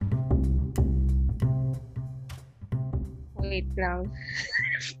wait lang.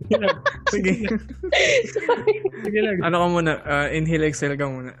 Sige. Sige lang. Ano ka muna? Inhale, exhale ka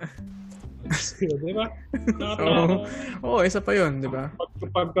muna. Di ba? Oo, isa pa yun, di ba?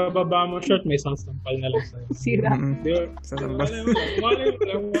 Pagkababa mo short, may isang sampal na lang sa'yo. Sira. Di ba? Sasampal. Wala.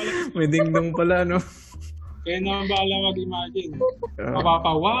 May dingdong pala, no? Kaya naman bahala mag-imagine.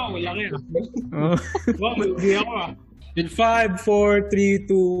 Wow, laki ah. Wow, hindi ako ah. In 5, 4,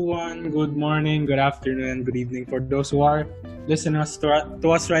 3, 2, 1, good morning, good afternoon, good evening for those who are listening to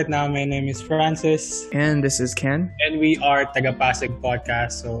us right now. My name is Francis. And this is Ken. And we are Taga-Pasig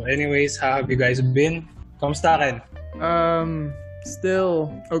Podcast. So anyways, how have you guys been? Kamusta Ken?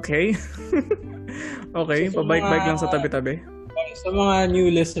 Still okay. Okay, So, pabike-bike lang sa tabi-tabi. Sa mga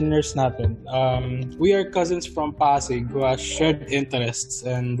new listeners natin, we are cousins from Pasig who have shared interests.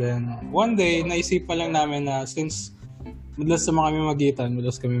 And then one day, naisipan lang namin na since madalas sa mga kami magitan,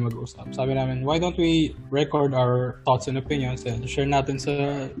 madalas kami mag-usap. Sabi namin, why don't we record our thoughts and opinions and share natin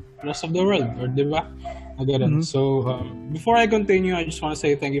sa rest of the world, or di ba? So, before I continue, I just want to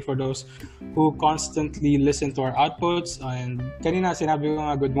say thank you for those who constantly listen to our outputs. And kanina sinabi ko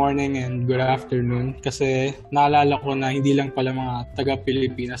nga good morning and good afternoon kasi naalala ko na hindi lang pala mga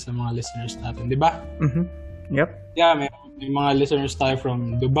taga-Pilipinas na mga listeners natin, di ba? Yep. Yeah, may mga listeners tayo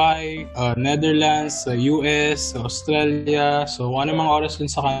from Dubai, Netherlands, US, Australia. So, ano mga oras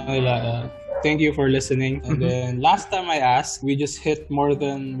dun sa kanila. Thank you for listening. And then, last time I asked, we just hit more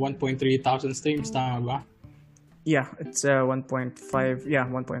than 1.3 thousand streams. Tama ba? Yeah, it's 1.5. Yeah,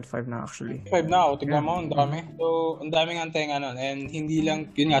 1.5 na actually. 5 na ako. Tignan mo, ang dami. So, ang daming antenga nun. And hindi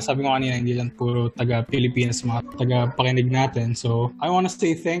lang, yun nga, sabi ko kanina, hindi lang puro taga-Pilipinas, mga taga-pakinig natin. So, I want to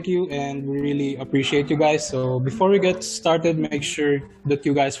say thank you and we really appreciate you guys. So, before we get started, make sure that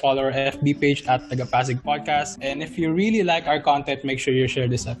you guys follow our FB page at Taga-Pasig Podcast. And if you really like our content, make sure you share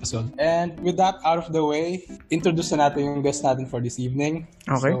this episode. And with that out of the way, introduce na natin yung guest natin for this evening.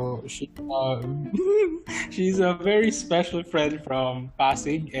 Okay. So, she's a very special friend from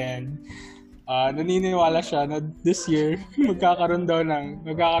Pasig and naniniwala siya na this year magkakaroon daw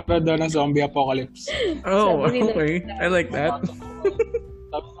ng zombie apocalypse. Oh, okay. I like that.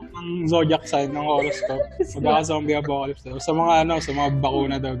 Sabi ng zodiac sign ng horoscope, magkaka-zombie apocalypse daw. Sa mga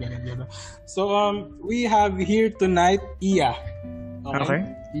bakuna daw ganun. So we have here tonight Iya. Okay.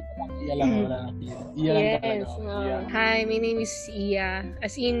 Iya lang, wala na. Iya lang Yes. talaga. Hi, my name is Iya.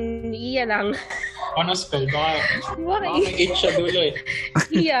 As in, Iya lang. Ano spell? Baka may H siya dulo eh.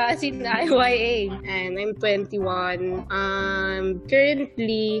 Iya, as in IYA. And I'm 21.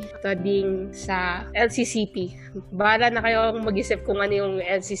 Currently studying sa LCCT. Bahala na kayo mag-isip kung ano yung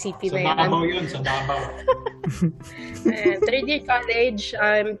LCCT na yan. Sa Davao. Third year college,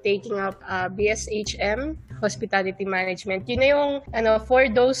 I'm taking up BSHM, Hospitality Management. Yun na yung, for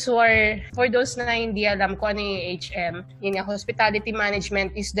those na hindi alam kung ano yung HM, yun nga, Hospitality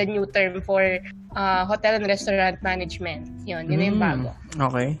Management is the new term for Hotel and Restaurant Management. Yun na yung bago.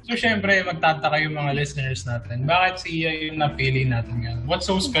 Okay. So, syempre, magtataka yung mga listeners natin. Bakit si Iya yung napili natin ngayon?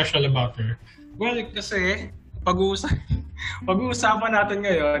 What's so special about her? Well, kasi, pag-uusapan natin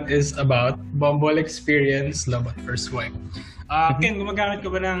ngayon is about Bumble experience, love at first swipe. Ken, gumagamit ka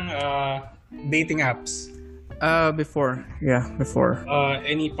ba ng dating apps? Before. Yeah, before.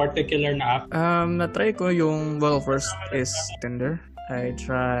 Any particular na app? Na-try ko yung, first is Tinder. I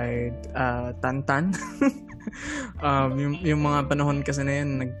tried Tantan. yung mga panahon kasi na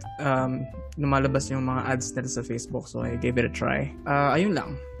yun, lumalabas yung mga ads nila sa Facebook, so I gave it a try. Ayun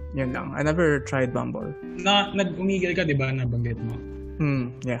lang. Yun lang. I never tried Bumble. Nag-umigil ka, di ba? Nabanggit mo.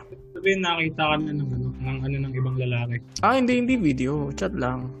 Yeah. Sabihin, nakita ka na ng ibang lalaki. Hindi video. Chat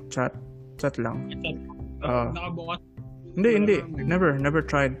lang. Chat lang. Nakabukas? Hindi. Never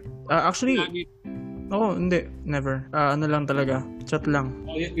tried. Actually, hindi. Never. Ano lang talaga. Chat lang.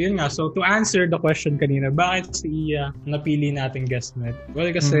 Yun nga. So, to answer the question kanina, bakit si Iya napili nating guest net?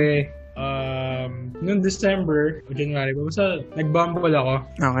 Well, kasi noong December o January, basta nag-Bumble ako.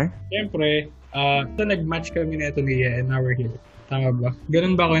 Okay. Siyempre, so nag-match kami nito ni Iya and now we're here. Tama ba?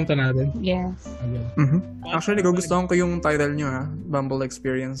 Ganun ba kwento natin? Yes. Actually, gugustuhan ko yung title nyo Bumble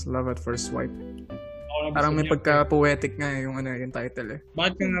Experience, Love at First Swipe. Parang may pagka-poetic nga yung title eh.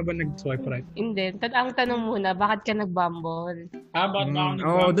 Bakit ka nga ba nag-swipe right? Hindi. Ang tanong muna, bakit ka nag-Bumble? Bakit ba ako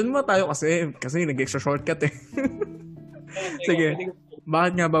nag-Bumble? Dun mo tayo kasi nag-extra shortcut eh. Sige.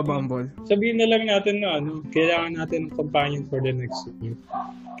 Bakit nga ba Bumble? Sabihin na lang natin na kailangan natin companion for the next year.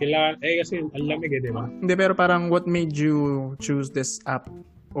 Kailangan, kasi ang lamig di ba? Hindi, pero parang what made you choose this app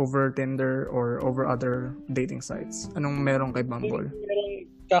over Tinder or over other dating sites? Anong meron kay Bumble?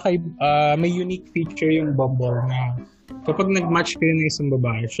 May unique feature yung Bumble na kapag nag-match kayo ng isang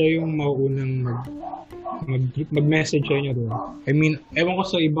babae, siya yung mauunang mag-message sa inyo doon. I mean, ewan ko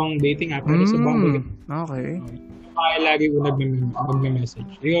sa ibang dating app, pero sa Bumble, okay. babae lagi unang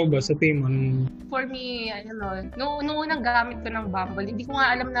mag-message. Ikaw ba, sa team, For me, nung unang gamit ko ng Bumble, hindi ko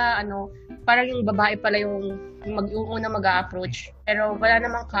nga alam na parang yung babae pala yung unang mag-a-approach. Pero wala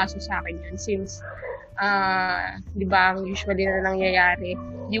namang kaso sa akin yan since, di ba, ang usually na nangyayari,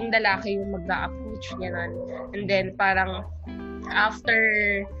 yung lalaki yung mag-a-approach niya nun. And then, parang,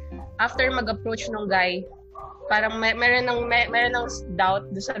 after mag-approach ng guy, parang meron ng doubt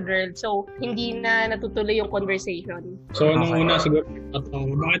do sa girl. So, hindi na natutuloy yung conversation. So, nung una siguro,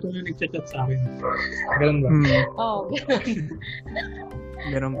 bakit wala nag-chat sa akin? Ganun ba? Oo,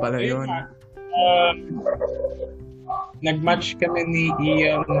 Ganun pala yun. Nag-match kami ni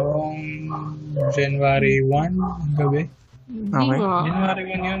Ian noong January 1 ng gabi. Okay. January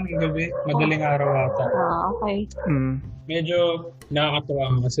 1 yun ng gabi. Madaling araw ata. Okay. Medyo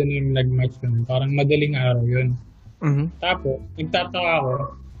nakakatawa kasi nung nag-match kami. Parang madaling araw yun. Tapos, nagtataka ako.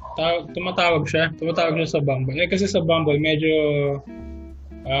 Tumatawag siya sa Bumble. Kasi sa Bumble, medyo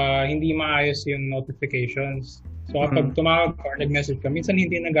hindi maayos yung notifications. So, kapag tumawag ka or nag-message ka, minsan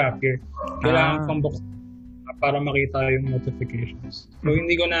hindi nag-appear. Kailangan pang box para makita yung notifications. So,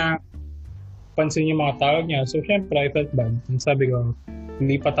 hindi ko na pansin yung mga tawag niya. So, syempre, I felt bad. And sabi ko,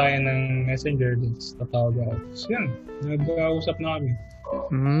 hindi pa tayo ng messenger. Let's tatawag ako. So, yan. Nag-uusap na kami.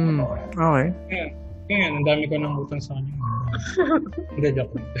 Okay. Kaya, ang dami ko nang utang sa kanya. Hindi,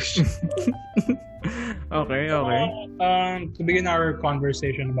 joke. Okay. To begin our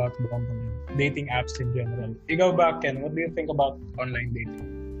conversation about Bumble, dating apps in general. Ikaw ba, Ken? What do you think about online dating?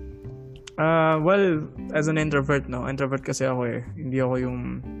 Well, as an introvert, introvert kasi ako eh. Hindi ako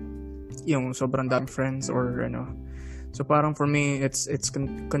yung sobrang dami friends or So parang for me, it's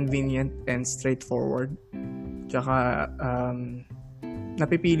convenient and straightforward. Tsaka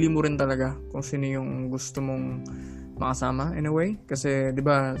napipili mo rin talaga kung sino yung gusto mong makasama in a way. Kasi 'di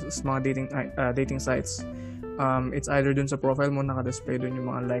ba sa mga dating sites, it's either dun sa profile mo naka-display dun yung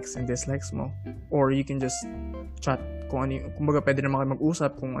mga likes and dislikes mo, or you can just chat kung kumbaga pwede naman kayo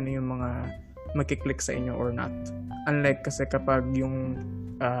mag-usap kung ano yung mga magkiklik sa inyo or not. Unlike kasi kapag yung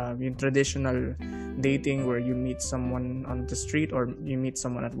traditional dating where you meet someone on the street or you meet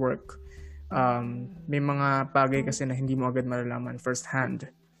someone at work, may mga bagay kasi na hindi mo agad malalaman first hand.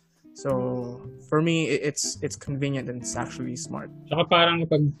 So for me, it's convenient and it's actually smart. Saka parang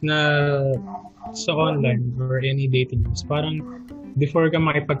pag sa online or any dating apps, parang before ka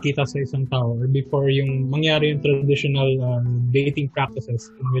makipagkita sa isang tao or before yung mangyari yung traditional dating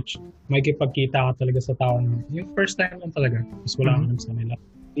practices in which makikipagkita ka talaga sa tao na yung first time lang talaga, mas wala ka sa nila.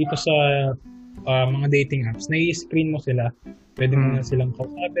 Dito sa mga dating apps, nai-screen mo sila, pwede mo na silang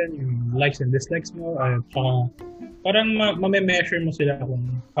kausapin, yung likes and dislikes mo, at saka parang mame-measure mo sila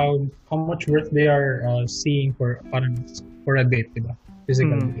kung how much worth they are seeing for a date, diba?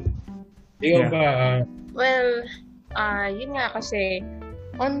 Physical date. Ikaw ba? Well, yun nga kasi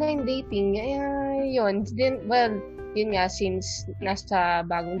online dating, yun. Yun nga, since nasa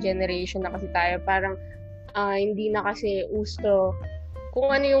bagong generation na kasi tayo, parang hindi na kasi uso kung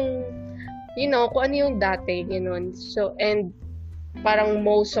ano yung kung ano yung dati, gano'n. So, and parang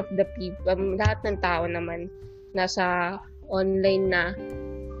most of the people, lahat ng tao naman nasa online na.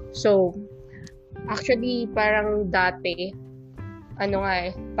 So, actually, parang dati,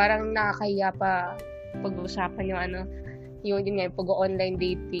 parang nakakahiya pa pag-usapan yung pag-online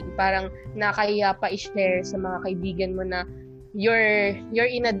dating. Parang nakakahiya pa i-share sa mga kaibigan mo na you're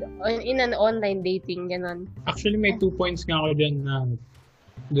in an online dating, gano'n. Actually, may 2 points nga ako dyan na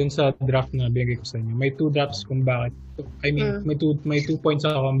dun sa draft na bigay ko sa inyo. May 2 drafts kung bakit. May 2 points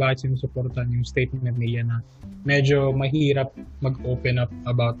ako kung bakit sinusuportan yung statement niya na medyo mahirap mag-open up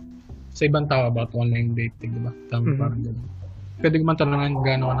about sa ibang tao about online dating, diba? Tama parang gano'n. Pwede ko man tanungan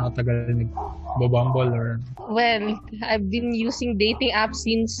gaano ka nakatagal nag-Bumble or... Well, I've been using dating apps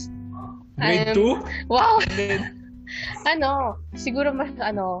since... Grade 2? Wow! Siguro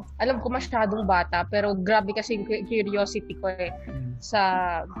alam ko masyadong bata, pero grabe kasi yung curiosity ko sa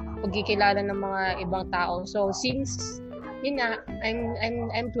pagkikilala ng mga ibang tao. So since yun nga,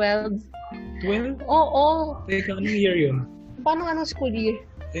 I'm 12. 12? Oo. Teka, anong year yun? Paano anong school year?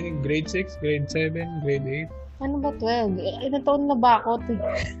 Grade 6, grade 7, grade 8? Ano ba 12? Ilang taon na ba ako?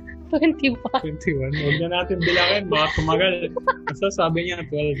 21. 21. Huwag na natin bilangin, baka tumagal. Basta sabi niya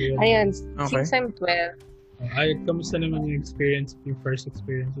 12. Ayun, okay. Since I'm 12. Kamusta naman yung first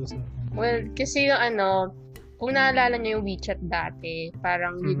experiences? Well, kasi yung kung naalala niyo yung WeChat dati,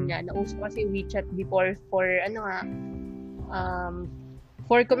 parang yun nga, nauso kasi WeChat before for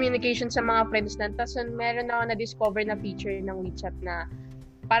for communication sa mga friends na. Tapos meron ako na-discover na feature ng WeChat na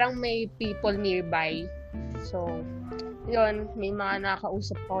parang may people nearby. So, yun, may mga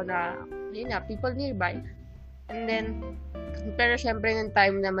nakausap ko na, yun na, people nearby. And then, pero syempre ng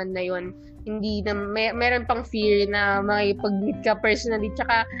time naman na yun, hindi na, meron pang fear na makipag-meet ka personally.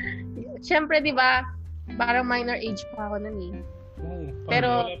 Tsaka, syempre, di ba, parang minor age pa ako nun eh.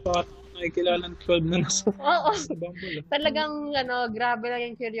 Pero, wala pa nakikilala ng 12 na nasa Bumble. Talagang, grabe lang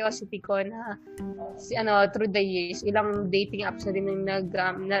yung curiosity ko na, through the years, ilang dating apps na din yung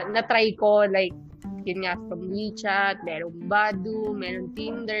na-try ko, like, yun nga, from WeChat, merong Badoo, merong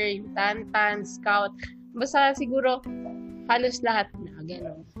Tinder, yung Tantan, Scout, basta siguro, halos lahat na,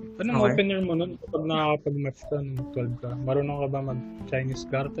 gano'n. Anong opener mo nun kapag nakakapag-match ka ng 12 ka? Marunong ka ba mag-Chinese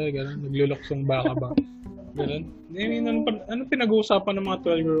garter? Gano'n? Nagluluksong baka ba? Gano'n? I mean, ano pinag-uusapan ng mga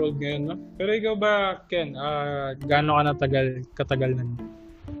 12-year-old ngayon, no? Pero ikaw ba, Ken, gaano ka katagal ng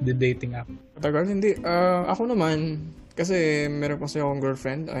dating app? Katagal? Hindi. Ako naman, kasi meron kasi akong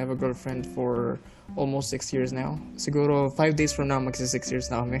girlfriend. I have a girlfriend for almost 6 years now. Siguro 5 days from now, magsi 6 years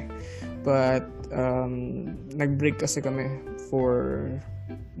na kami. But, nag-break kasi kami for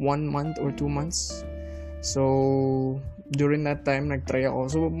 1 month or 2 months. So, during that time, nag-try ako.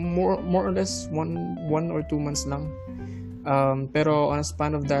 So, more or less, 1 or 2 months lang. Pero on a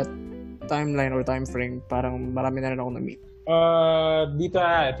span of that timeline or time frame, parang marami na rin ako na-meet. Dito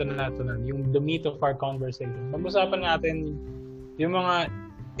ito na. Yung the meat of our conversation. Pag-usapan natin yung mga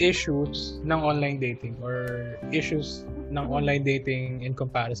issues ng online dating or issues ng online dating in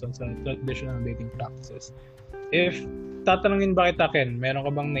comparison sa traditional dating practices. If tatanungin ba kita, Ken, meron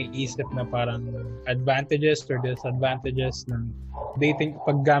ka bang naiisip na parang advantages or disadvantages ng dating,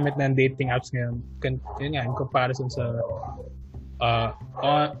 paggamit ng dating apps ngayon, yun nga, in comparison sa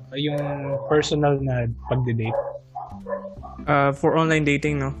yung personal na pagde-date? For online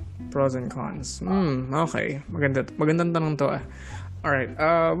dating, no? Pros and cons. Okay. Magandang tanong to. Alright.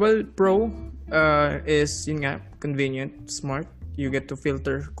 Well, pro is, yun nga, convenient, smart. You get to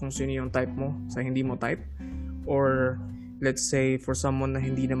filter kung sino yung type mo sa hindi mo type. Or, let's say, for someone na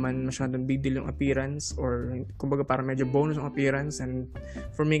hindi naman masyadong big deal yung appearance or, kumbaga, parang medyo bonus yung appearance. And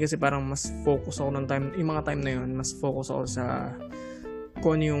for me kasi parang mas focus ako ng time, yung mga time na yun, mas focus ako sa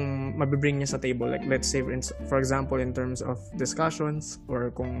kung ano yung mabibring niya sa table. Like, let's say, for example, in terms of discussions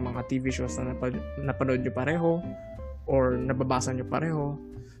or kung mga TV shows na napanood nyo pareho or nababasa nyo pareho.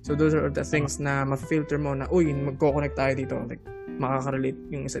 So, those are the things na ma-filter mo na, uy, magko-connect tayo dito. Like, makaka-relate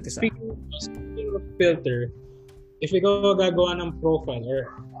yung isa't isa. Speaking of filter, if ikaw gagawa ng profile or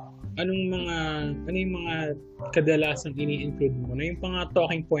ano yung mga kadalasang ini-include mo? Ano yung mga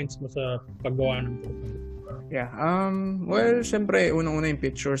talking points mo sa paggawa ng profile? Yeah. Well, syempre, unang-una yung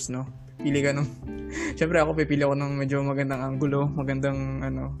pictures, no? Pili ka syempre ako pipili ako ng medyo magandang angulo, magandang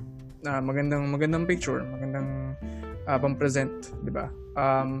picture, magandang pang-present, di ba?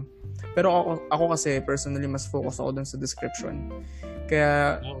 Pero ako kasi, personally, mas focus ako dun sa description.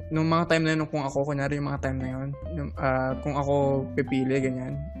 Kaya, nung mga time na yun, kung ako, kunyari yung mga time na yun, kung ako pipili,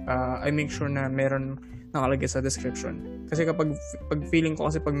 ganyan, I make sure na meron nakalagay sa description. Kasi kapag feeling ko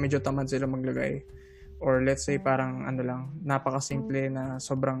kasi pag medyo tamad sila maglagay, or let's say parang napaka-simple na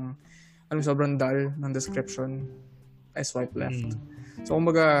sobrang dull ng description, I swipe left. So,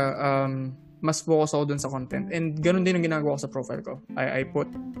 kumbaga, mas focus ako dun sa content. And ganun din ang ginagawa ko sa profile ko. I put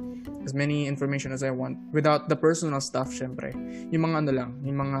as many information as I want without the personal stuff, syempre. Yung mga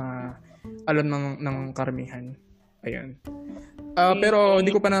yung mga alam ng karamihan. Ayun. Pero hindi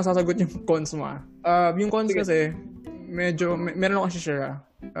ko pa nasasagot yung cons mo. Yung cons kasi, medyo, meron ako kasi share.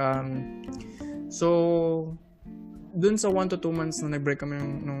 So, dun sa 1 to 2 months na nag-break kami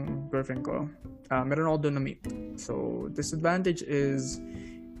nung girlfriend ko, meron ako dun na-meet. So, disadvantage is,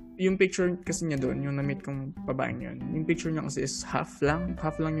 yung picture kasi niya dun, yung na-meet kong babaeng yun, yung picture niya kasi is half lang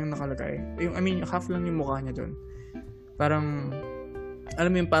yung nakalagay. Half lang yung mukha niya dun. Parang,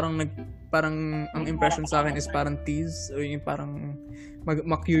 alam mo yung parang ang impression sa akin is parang tease, o yung parang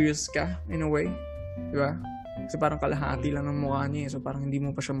ma-curious ka, in a way. Diba? Kasi parang kalahati lang ng mukha niya, so parang hindi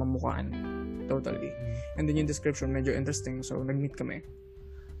mo pa siya mamukhaan. Totally. And then yung description, medyo interesting. So, nag-meet kami.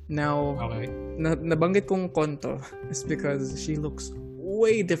 Now, okay. Nabanggit kong konto is because she looks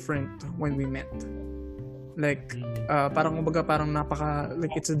way different when we met. Like, parang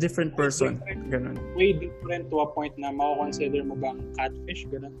like, it's a different person. Ganun. Way different to a point na mako-consider mo bang catfish?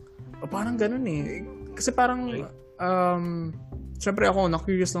 Ganun? Parang ganun eh. Kasi parang, syempre ako,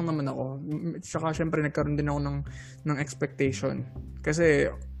 na-curious lang naman ako. Tsaka syempre, nagkaroon din ako ng expectation. Kasi,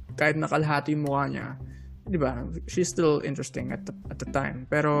 kahit nakalahati yung mukha niya, di ba, she's still interesting at the time.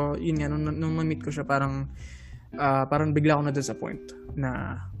 Pero, yun nga, nung na-meet ko siya, parang, parang bigla ako na-disappoint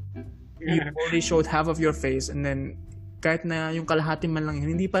na you only showed half of your face and then kahit na yung kalahati man lang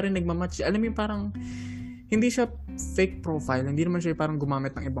yun, hindi pa rin nagmamatch. Alam mo yung parang hindi siya fake profile, hindi naman siya parang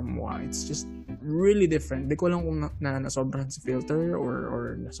gumamit ng ibang mukha. It's just really different. Di ko alam kung nasobrahan sa filter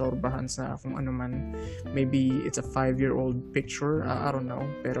or nasobrahan sa kung ano man. Maybe it's a 5-year-old picture, I don't know.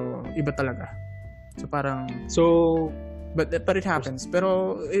 Pero iba talaga. So parang... But it happens.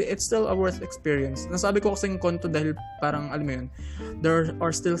 Pero it's still a worth experience. Nasabi ko kasing konto dahil parang, alam mo yun, there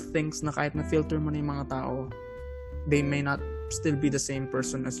are still things na kahit na filter mo na yung mga tao, they may not still be the same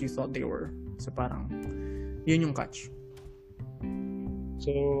person as you thought they were. So parang, yun yung catch.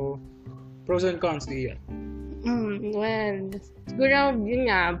 So, pros and cons, Ian. Well, siguro yun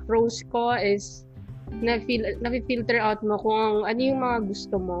nga, pros ko is na-filter out mo kung ano yung mga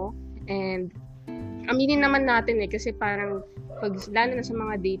gusto mo. And aminin naman natin kasi parang lalo na sa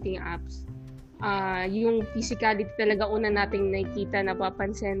mga dating apps, yung physicality talaga una nating nakikita,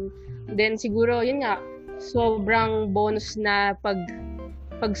 napapansin. Then siguro yun nga, sobrang bonus na pag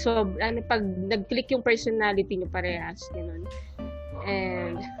nag-click yung personality niyo parehas, ganun.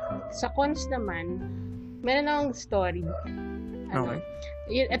 And sa cons naman, meron akong story. Okay.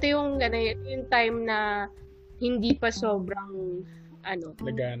 Ito yung time na hindi pa sobrang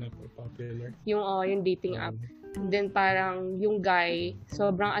laganap or popular. Yung dating app. And then parang yung guy,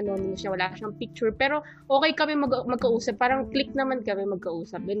 sobrang anonymous siya, wala siyang picture. Pero okay kami magkausap, parang click naman kami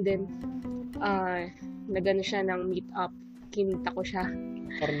magkausap. And then nagano siya ng meet up, kinita ko siya.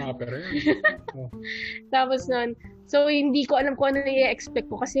 Karnapper eh. Tapos nun, so hindi ko alam kung ano na-expect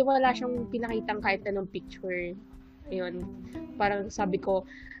ko kasi wala siyang pinakitang kahit anong picture. Ayun, parang sabi ko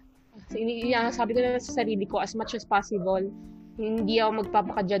na sa sarili ko, as much as possible, hindi ako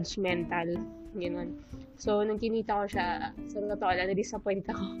magpapaka-judgmental. Gano'n. So, nung kinita ko siya, sa totoo lang, na-disappoint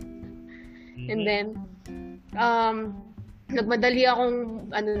ako. And then, nagmadali akong,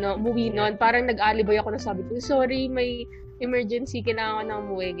 umuwi noon. Parang nag-alibay ako na sabi ko, sorry, may emergency, kailangan ko na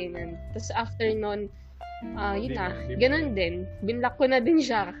umuwi, ganyan. Tapos after noon, yun na, ganun din. Binlock ko na din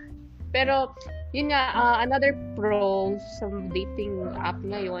siya. Pero, yun nga, another pro sa dating app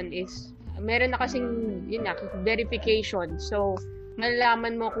ngayon is, meron na kasing, yun nga, verification. So,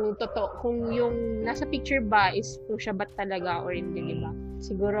 malalaman mo kung totoo, kung yung nasa picture ba is kung siya ba talaga or hindi, diba?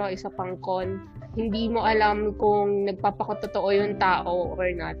 Siguro, isa pang con, hindi mo alam kung nagpapakototoo yung tao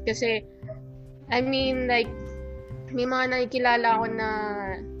or not. Kasi, I mean, like, may mga nakikilala ko na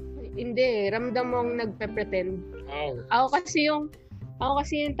hindi, ramdam mong nagpe-pretend. Ako kasi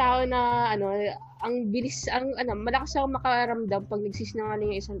yung tao na ang bilis, malakas ako makaramdam pag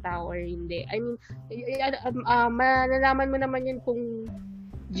nagsisinungaling yung isang tao or hindi. I mean, malalaman mo naman yun kung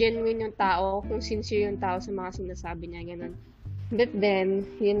genuine yung tao, kung sincere yung tao sa mga sinasabi niya, ganun. But then,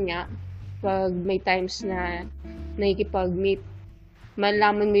 yun nga, pag may times na nakikipag-meet,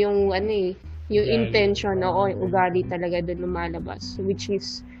 malalaman mo yung yung intention, yung ugali talaga doon lumalabas, which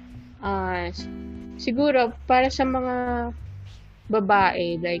is siguro para sa mga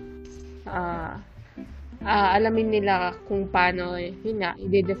babae, like alamin nila kung paano yun nga,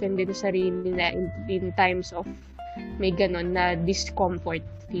 i-defend din sa sarili nila in times of may ganon na discomfort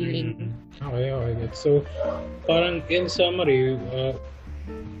feeling. Okay. So, parang in summary,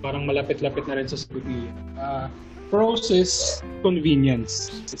 parang malapit-lapit na rin sa sabi. Pros is convenience.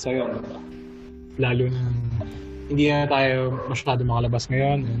 Isa yun. Lalo na hindi na tayo masyado makalabas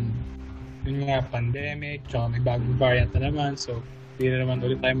ngayon. And yun nga, pandemic, tsaka may bagong variant na naman. So, hindi na naman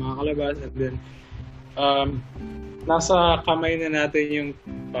ulit tayo makakalabas. And then, nasa kamay na natin yung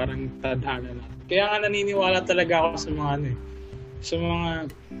parang tadhana natin. Kaya nga naniniwala talaga ako sa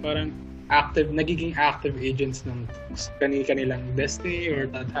mga parang nagiging active agents ng kanilang destiny or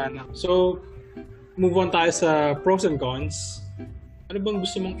tadhana. So, move on tayo sa pros and cons. Ano bang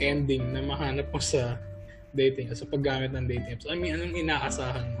gusto mong ending na mahanap mo sa dating, sa paggamit ng dating apps? I mean, anong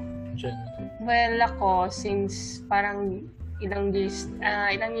inaasahan mo? Well, ako, since parang ilang years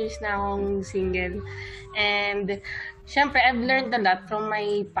na akong single, and syempre, I've learned a lot from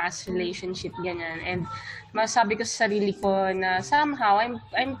my past relationship, ganyan. And masabi ko sa sarili ko na somehow,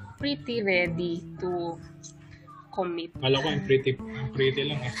 I'm pretty ready to commit. Alam ko, I'm pretty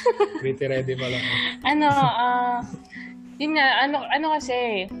lang eh. Pretty ready pa lang. Yun nga,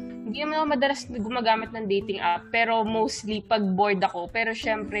 kasi, hindi naman ako madalas gumagamit ng dating app, pero mostly pag bored ako. Pero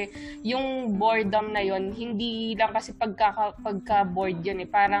syempre, yung boredom na yun, hindi lang kasi pagka-bored yun eh.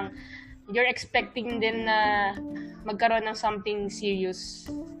 Parang, you're expecting din na magkaroon ng something serious.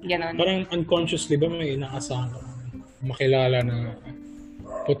 Ganon. Parang unconsciously ba may inaasahan ka? Makilala na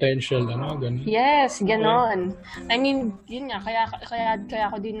potential, ganon? Yes, ganon. I mean, yun nga, kaya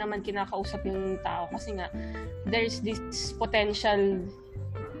ako din naman kinakausap yung tao kasi nga, there's this potential,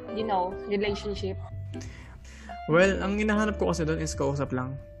 relationship. Well, ang hinahanap ko kasi doon is kausap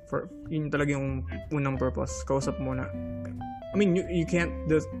lang. Yun talaga yung unang purpose. Kausap muna. I mean, you can't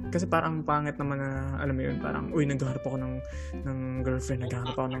kasi parang pangit naman na, alam mo yun, parang, uy, naghahanap ako ng girlfriend,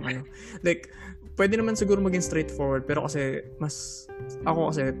 naghahanap ako ng ano. Like, pwede naman siguro maging straightforward, pero kasi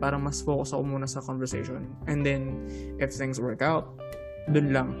ako kasi parang mas focus ako muna sa conversation. And then, if things work out,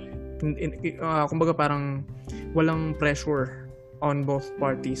 dun lang. Kumbaga parang walang pressure on both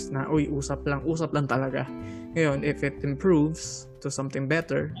parties na, uy, usap lang talaga. Ngayon, if it improves to something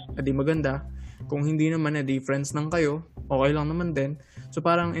better, edi maganda. Kung hindi naman, edi friends lang kayo, okay lang naman din. So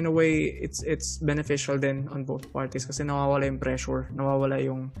parang in a way, it's beneficial din on both parties kasi nawawala yung pressure, nawawala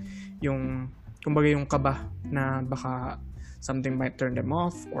yung kumbaga yung kaba na baka something might turn them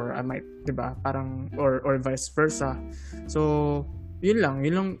off or I might, 'di ba? Parang or vice versa. So yun lang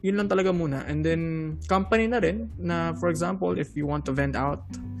talaga muna. And then company na rin na, for example, if you want to vent out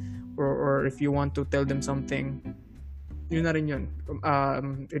or if you want to tell them something, yun na rin yun.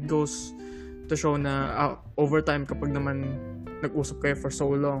 It goes to show na over time, kapag naman nag-usap kayo for so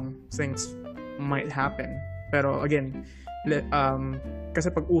long, things might happen. Pero again, kasi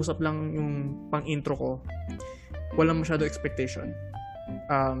pag-usap lang yung pang-intro ko, walang masyado expectation.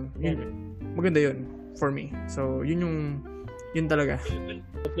 Maganda yun for me. So yun talaga.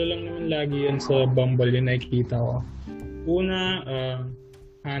 Tatlo lang naman lagi yun sa Bumble yung nakikita ko. Una,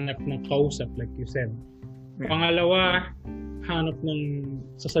 hanap ng kausap like you said. Pangalawa, hanap ng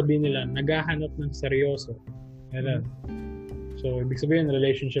sasabihin nila, naghahanap ng seryoso. So, ibig sabihin,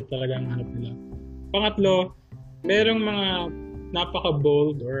 relationship talaga ang hanap nila. Pangatlo, merong mga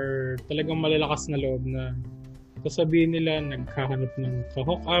napaka-bold or talagang malalakas na loob na sasabihin nila, naghahanap ng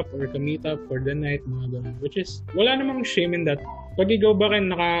ka-hook up or ka-meet up for the night, mga ganun. Which is, wala namang shame in that. Pag ikaw ba rin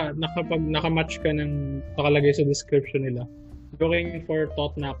nakamatch ka ng nakalagay sa description nila, looking for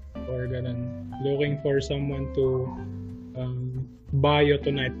thought-nap or ganun, looking for someone to bayo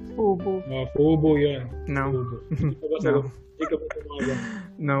tonight. Fubo. Fubo yun. No. Fubo.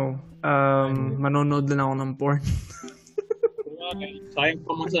 No. Manonood lang ako ng porn. Sayang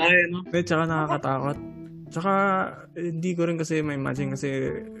pamasahe, no? Tsaka nakakatakot. Tsaka hindi ko rin kasi ma-imagine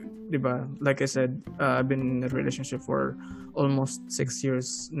kasi, di ba, like I said, I've been in a relationship for almost 6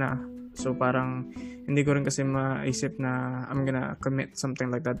 years na. So parang hindi ko rin kasi maisip na I'm gonna commit something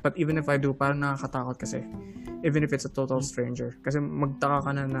like that. But even if I do, parang nakakatakot kasi. Even if it's a total stranger. Kasi magtaka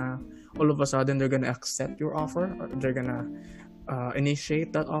ka na all of a sudden they're gonna accept your offer or they're gonna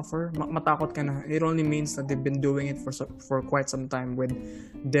initiate that offer. Matakot ka na. It only means that they've been doing it for quite some time with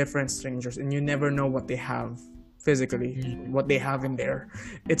different strangers and you never know what they have physically, what they have in there.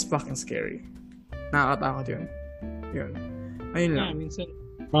 It's fucking scary. Nakakatakot yun. Ayun lang. Minsan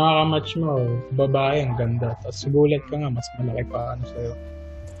makakamatch mo, babae, ang ganda. Tapos gulat ka nga, mas malaki pa sa'yo.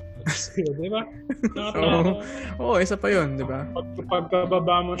 Di ba? Oo, isa pa yun, di ba?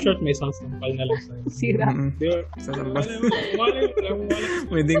 Pagkababa mo short, may sasampal na lang sa'yo. Sira. Sasampal. Wala.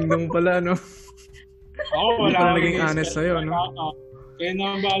 May dingdong pala, no? Oo, Hindi wala. pala naging honest sa'yo, no? Kaya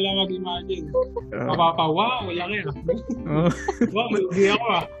naman bahala mag-imagine. Wow, laki ah. Wow, lugi ako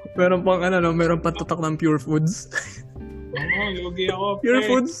ah. Meron pang tutak ng Pure Foods. Oo, lugi ako. Pure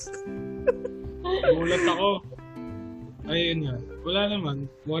Foods. Gulat ako. Ayun nga. Wala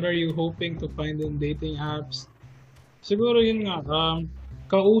naman. What are you hoping to find in dating apps? Siguro yun nga,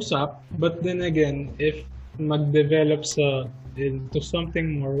 kausap, but then again, if mag-develop into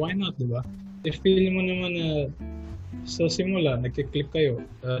something more, why not, diba? If feel mo naman na sa simula, nagkiklik kayo,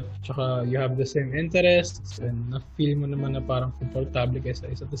 at saka you have the same interests, and na-feel mo naman na parang komportable kayo sa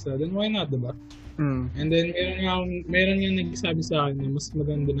isa't isa, then why not, diba? And then, meron nga nagsasabi sa akin na mas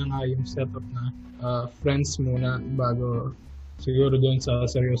maganda na nga yung setup na friends muna bago siguro doon sa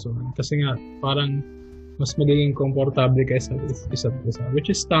seryoso. Kasi nga, parang mas magiging komportable kayo sa isa't isa, which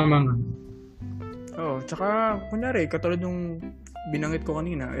is tama nga. Tsaka, kunyari, katulad yung binanggit ko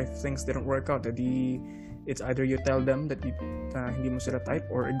kanina, if things didn't work out, edi it's either you tell them that hindi mo sila type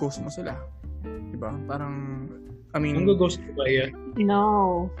or i-ghost mo sila. Diba? Parang, I mean... Ang ghost ba yan?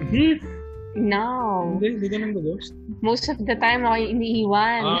 No. No. Hindi ka nang ghost? Most of the time, ako yung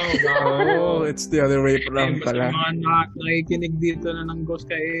iniiwan. It's the other way around pala. Basta mga nakikinig dito na ng ghost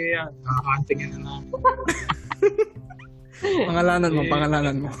kay nakakantingin na namin.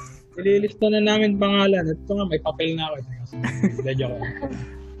 Pangalanan mo. Ililista na namin pangalan. Ito nga, may papel na ako. Medyo ko.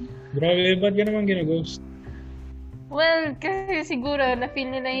 Grabe, ba't ka naman gina-ghost? Well, kasi siguro, na-feel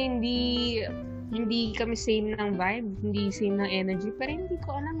nila hindi kami same ng vibe, hindi same ng energy, pero hindi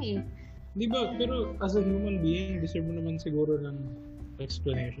ko alam eh. Di ba? Pero as a human being, deserve mo naman siguro ng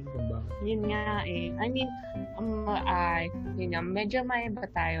explanation kung bakit. Yun nga eh. I mean, yun nga, medyo may ba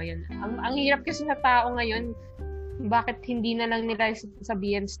tayo yun. Ang hirap kasi sa tao ngayon, bakit hindi na lang nila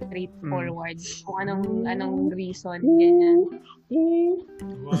sabihin straightforward kung anong reason, ganyan.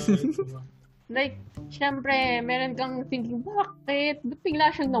 Like, syempre, meron kang thinking, bakit? Ba't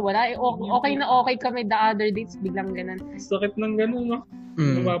bigla siyang nawala? Eh, okay na okay kami the other dates, biglang ganun. Sakit ng ganun, no?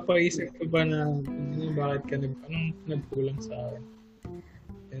 Mapapaisip ka ba na bakit ka anong nagkulang sa akin?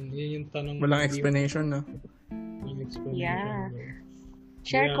 And yun yung tanong. Walang explanation, no? Walang explanation. Yeah.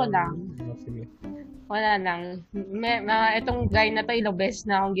 Share ko lang. Sige. Wala lang. Itong guy na to, ilang beses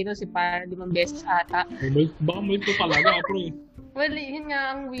na akong gino, si para 5 beses ata. Baka multo talaga, bro. Well, yun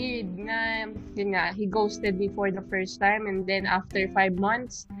nga ang weird. Yun nga, he ghosted me for the first time and then after 5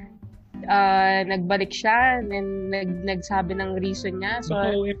 months, nagbalik siya and nagsabi ng reason niya. So,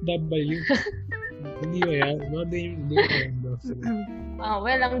 baka OFW. Hindi ba yan? Hindi ba yan?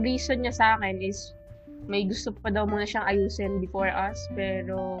 Well, ang reason niya sa akin is may gusto pa daw muna siyang ayusin before us.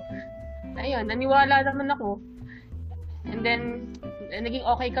 Pero, ayun, naniwala naman ako. And then, naging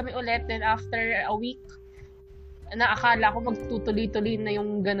okay kami ulit. Then after a week, naakala ko magtutuloy-tuloy na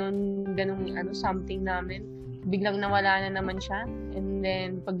yung ganun something namin. Biglang nawala na naman siya. And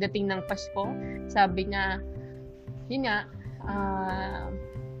then, pagdating ng Pasko, sabi niya, yun nga,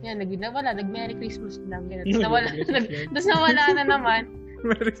 nawala, nag-Merry Christmas lang. Tapos nawala na naman.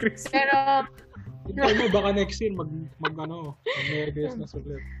 Merry Christmas. Pero, ito mo, baka next year, mag-Merry Christmas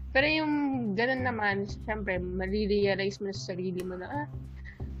ulit. Pero yung ganun naman, syempre, marirealize mo sa sarili mo na,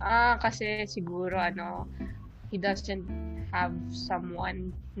 kasi siguro, he doesn't have someone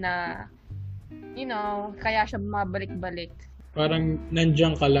na, kaya siya mabalik-balik. Parang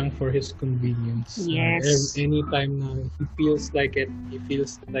nandiyan ka lang for his convenience. Yes. Anytime na he feels like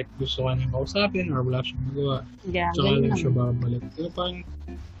gusto ka niyang kausapin or wala siyang magawa, tsaka lang siya babalik. Pero parang,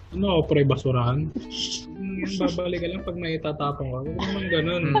 pre, basurahan? Babalik ka lang pag may itatapang ka. Huwag naman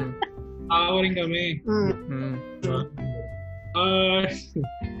ganun. Aawa rin kami.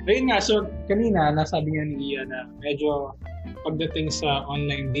 Ayun nga, so kanina nasabi nga ni Iya na medyo pagdating sa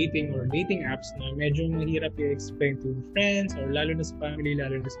online dating or dating apps na medyo mahirap i-explain to friends or lalo na sa family,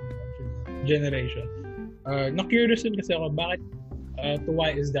 lalo na sa generation. Na-curious din kasi ako bakit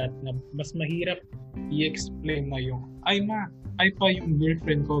why is that na mas mahirap i-explain na yung ay pa yung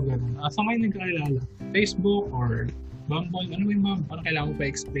girlfriend ko gano'n. Saan kayo nagkakilala? Facebook or Bumble? Ano ba yung Bumble? Parang kailangan mo pa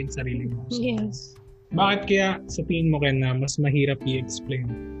explain sarili mo. Yes. Bakit kaya sa tingin mo na mas mahirap i-explain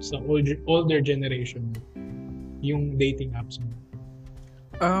sa older generation yung dating apps mo?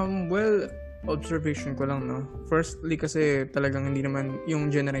 Well, observation ko lang, no? Firstly, kasi talagang hindi naman, yung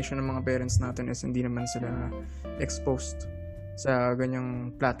generation ng mga parents natin is hindi naman sila exposed sa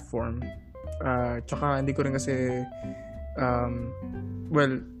ganyang platform. Tsaka hindi ko rin kasi,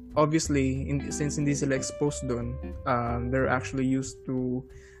 well, obviously, since hindi sila exposed doon, they're actually used to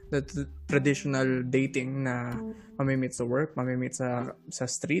the traditional dating na mamimit sa work, mamimit sa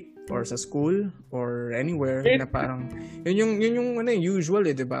street or sa school or anywhere na parang yun yung usual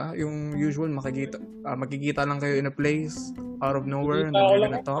 'di ba? Yung usual makikita lang kayo in a place out of nowhere and then you're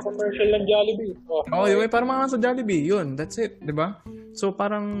gonna talk. Commercial ng Jollibee. Parang mga nasa Jollibee, yun, that's it, 'di ba? So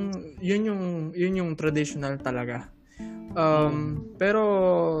parang yun yung traditional talaga. Pero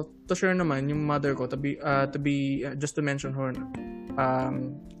to share naman yung mother ko to be just to mention her,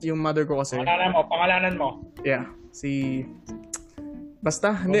 yung mother ko kasi pangalanan mo yeah,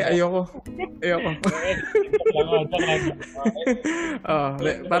 basta hindi ayoko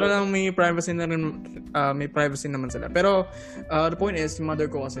para lang may privacy na rin, may privacy naman sila, pero the point is yung mother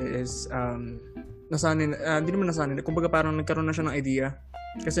ko kasi is nasanay, hindi naman nasanay, kumbaga parang nagkaroon na siya ng idea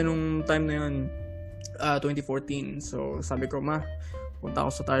kasi nung time na yun 2014. So, sabi ko, ma, punta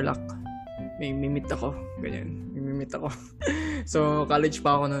ako sa Tarlac. May meet ako. Ganyan. May meet ako. So, college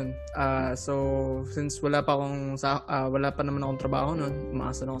pa ako nun. So, since wala pa naman akong trabaho nun,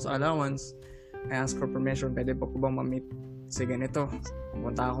 umaasa na ako sa allowance. I asked for permission. Pwede pa ko bang ma-meet? Sige, ganito.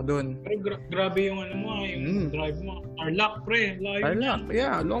 Punta ako dun. Pero grabe yung yung drive mo. Tarlac, pre. Tarlac.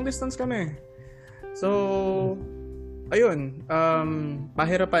 Yeah, long distance kami. So, ayun,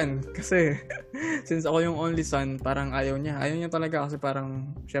 pahirapan kasi since ako yung only son, parang ayaw niya talaga kasi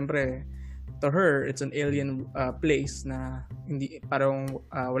parang syempre to her it's an alien place na hindi parang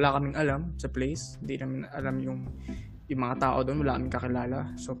wala kaming alam sa place, hindi namin alam yung mga tao doon, wala kaming kakilala,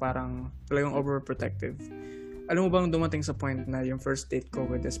 so parang talagang overprotective. Alam mo bang dumating sa point na yung first date ko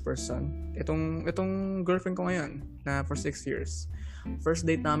with this person, itong girlfriend ko ngayon na for 6 years, first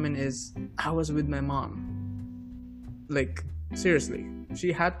date namin is I was with my mom. Like, seriously,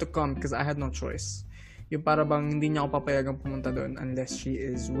 she had to come because I had no choice. yung para bang hindi niya ako papayagang pumunta doon unless she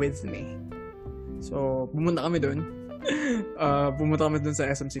is with me. So, pumunta kami doon. Pumunta kami doon sa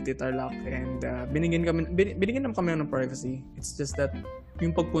SM City Tarlac and binigyan naman kami ng privacy. It's just that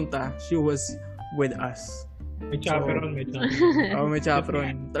yung pagpunta, she was with us. May chaperon. May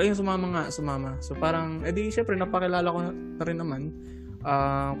chaperon. Talagang sumama. So parang, edi syempre napakilala ko na rin naman.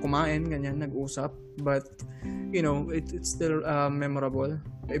 Kumain, ganyan, nag-usap. But, you know, it's still memorable.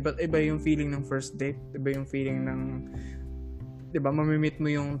 Iba yung feeling ng first date. Iba yung feeling ng, diba, mamimit mo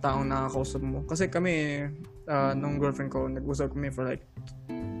yung taong nakakausap mo. Kasi kami, nung girlfriend ko, nag-usap kami for like,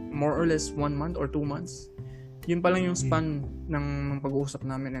 more or less 1 month or 2 months. Yun pa lang yung span ng pag-uusap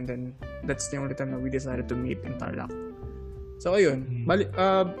namin, and then that's the only time that we decided to meet in Tarlac. So ayun,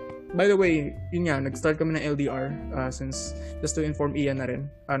 by the way, yun nga, nag-start kami ng LDR since, just to inform Ian na rin,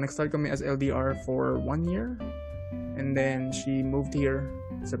 nag-start kami as LDR for 1 year, and then she moved here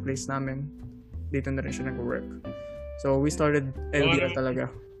sa place namin. Dito na rin siya nag-work. So we started LDR talaga.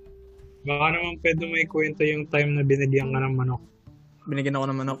 Baka naman pwede may kwento yung time na binigyan ka ng manok. Binigyan ako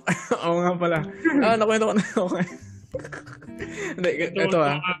ng manok. Oo nga pala. Nakwento ko na. Okay. Hindi, ito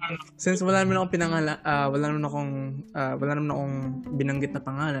since wala naman akong wala naman akong binanggit na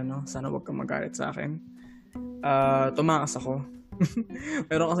pangalan, no? Sana wag kang magalit sa akin. Tumakas ako.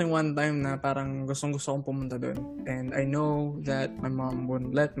 Pero kasi one time na parang gustong-gusto akong pumunta doon. And I know that my mom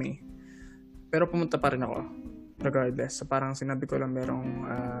wouldn't let me. Pero pumunta pa rin ako. Regardless. So parang sinabi ko lang merong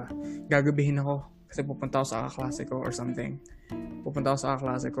gagabihin ako. Kasi pupunta ako sa kaklase ko or something. Pupunta ako sa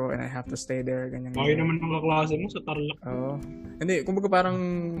kaklase ko and I have to stay there. Ganyan. Okay naman ang kaklase mo sa Tarlac. Oo. Hindi, kumbaga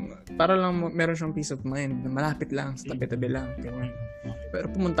para lang meron siyang peace of mind na malapit lang, sa tabi-tabi lang. Ganyan.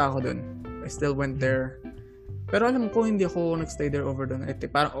 Pero pumunta ako dun. I still went there. Pero alam ko, hindi ako nagstay there overnight.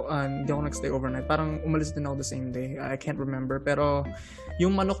 Parang, hindi ako nagstay overnight. Parang umalis din ako the same day. I can't remember. Pero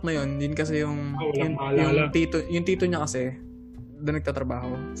yung manok na yun kasi yung tito niya kasi, doon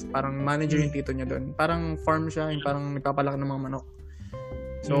nagtatrabaho. So, parang manager yung tito niya doon. Parang farm siya, yung parang nagpapalaki ng mga manok.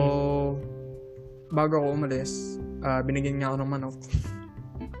 So, bago ako umalis, binigyan niya ako ng manok.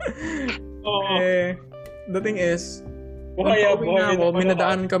 The thing is, buhay ako,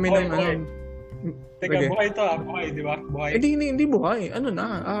 minadaan kami ng ano. Teka, buhay to buhay, di ba? Buhay. Hindi buhay.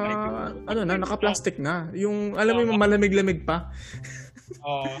 Naka-plastic na. Yung, alam mo yung malamig-lamig pa.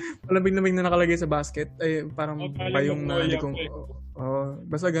 Malamig-lamig na nakalagay sa basket. Ay, parang bayong na hindi kong...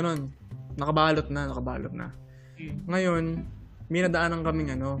 basta ganun. Nakabalot na. Ngayon, minadaanan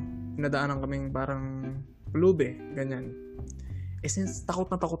kaming parang lube, ganyan. Since takot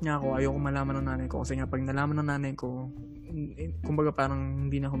niya ako, ayoko malaman ng nanay ko. Kasi nga, pag nalaman ng nanay ko, kumbaga parang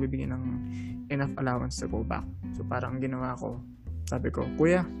hindi na ako bibigyan ng enough allowance to go back. So parang ginawa ko, sabi ko,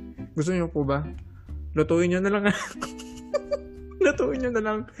 Kuya, gusto niyo po ba? Lutuin niyo na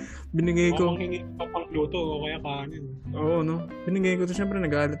lang. Binigay ko. Manghingi pa pang luto o kaya kanin. Oo, no? Binigay ko. Siyempre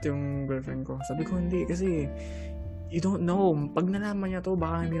nagalit yung girlfriend ko. Sabi ko, hindi. Kasi you don't know. Pag nalaman niya to,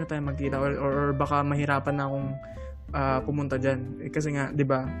 baka hindi na tayo magkita. Or baka mahirapan na akong pumunta dyan. Kasi nga, di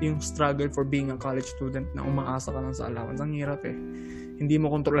ba, yung struggle for being a college student na umaasa ka lang sa allowance, ang hirap eh. Hindi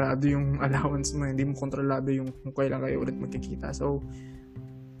mo kontrolado yung allowance mo. Hindi mo kontrolado yung kung kailan kayo ulit magkikita. So,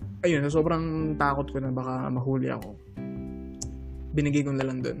 ayun. Sobrang takot ko na baka mahuli ako. Binigay ko na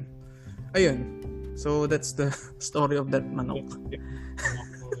lang dun. Ayun. So, that's the story of that manok.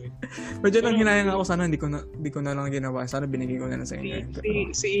 Medyo nang hinayang ako, sana hindi ko na lang ginawa. Sana binigay ko na lang sa inyo.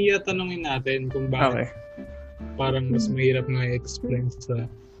 Si Iya, tanongin natin kung bakit. Parang mas mahirap nga i-explain sa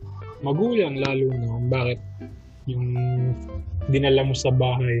magulang, lalo na kung bakit yung dinala mo sa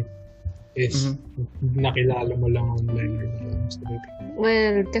bahay is nakilala mo lang online.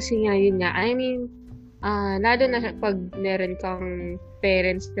 Well, kasi nga yun nga. I mean, lalo na pag meron kang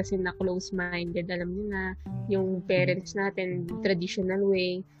parents kasi na close-minded, alam mo na, yung parents natin, traditional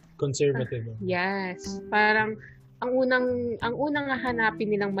way. Conservative. Yes. Parang, ang unang hahanapin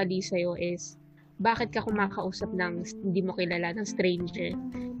nilang mali sa'yo is, bakit ka kumakausap ng hindi mo kilala, ng stranger?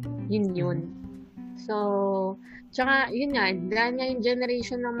 Yun. So, tsaka, yun nga, dahil nga yung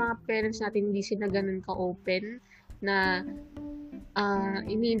generation ng mga parents natin, hindi sila ganun ka-open, na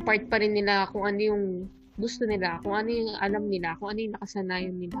ini-impart pa rin nila kung ano yung gusto nila, kung ano yung alam nila, kung ano yung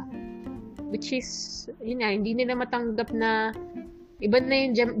nakasanayan nila. Which is, yun nga, hindi nila matanggap na iba na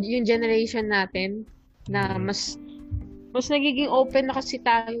yung generation natin na mas nagiging open na kasi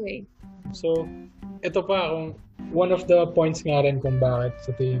tayo eh. So, ito pa, kung one of the points nga rin kung bakit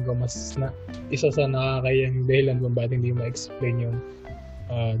sa tingin ko isa sa nakakayang dahilan kung bakit hindi ma-explain yung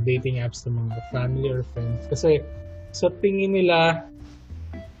dating apps ng mga family or friends. Kasi sa tingin nila,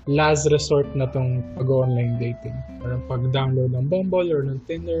 last resort na tong pag-online dating. Parang pag-download ng Bumble or ng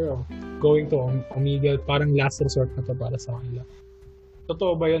Tinder o going to Omegle, parang last resort na to para sa kanila.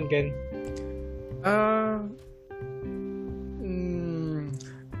 Totoo ba yun, Ken?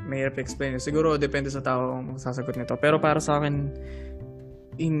 Mahirap explain. Siguro depende sa tao ang sasagot nito. Pero para sa akin,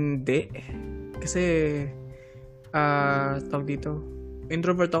 hindi. Kasi, tawag dito,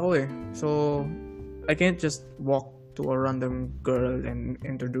 introvert ako eh. So, I can't just walk to a random girl and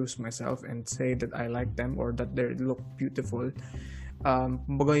introduce myself and say that I like them or that they look beautiful.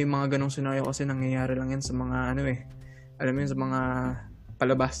 Kumbaga yung mga ganong scenario kasi nangyayari lang yan sa mga alam mo yun, sa mga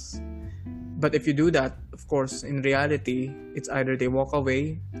palabas. But if you do that, of course, in reality, it's either they walk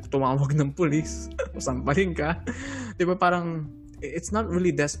away, tumawag ng police, o sampalin ka. Diba parang, it's not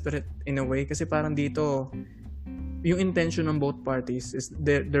really desperate in a way kasi parang dito, yung intention ng both parties is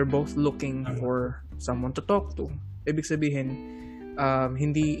they're both looking for someone to talk to. Ibig sabihin,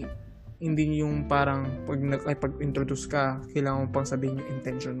 hindi yung parang pag-introduce ka, kailangan mo pang sabihin yung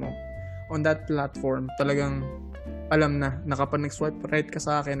intention mo. On that platform, talagang alam na kapag nag-swipe right ka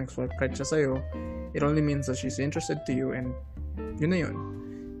sa akin, nag-swipe right siya sa'yo, it only means that she's interested to you and yun na yun.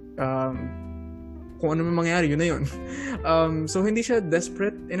 Kung ano man mangyari, yun na yun. So, hindi siya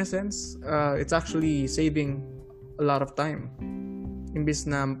desperate in a sense. It's actually saving a lot of time. Imbis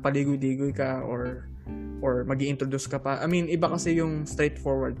na paligoy-ligoy ka or mag-i-introduce ka pa. I mean, iba kasi yung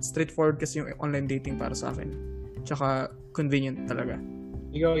straightforward. Straightforward kasi yung online dating para sa akin. Tsaka convenient talaga.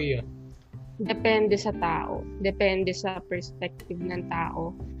 Ikaw, Iya. Depende sa tao. Depende sa perspective ng tao.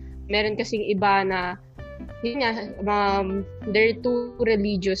 Meron kasing iba na yun nga, they're too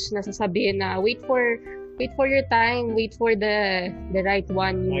religious na sasabihin na wait for your time, wait for the right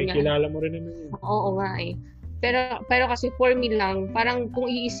one. Ay, kilala mo rin naman yun. Oo nga eh. Pero kasi for me lang, parang kung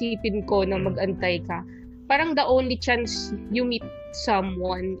iisipin ko na mag-antay ka, parang the only chance you meet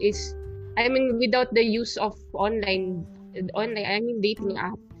someone is, I mean, without the use of online, dating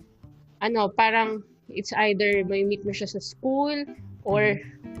app, parang it's either may meet mo siya sa school or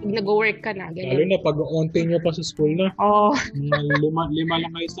nag-work ka na. Ganyan. Lalo na pag on-tin nyo pa sa school na. Oo. Lima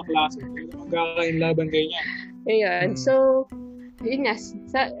lang kayo sa klase. Magkakainlaban kayo niya. Ayun. So, yun nga.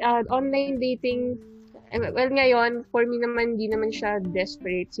 Sa online dating, well, ngayon, for me naman, hindi naman siya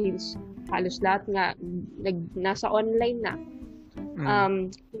desperate since halos lahat nga nasa online na.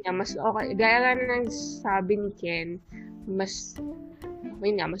 Mas okay. Gaya nga ng sabi ni Ken, mas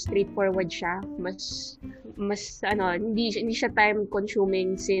straightforward siya. Mas hindi siya time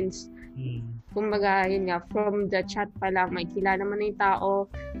consuming since kumbaga, yun nga, from the chat pa lang, may kilala mo na yung tao,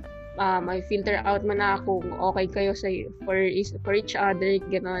 may filter out mo na kung okay kayo for each other,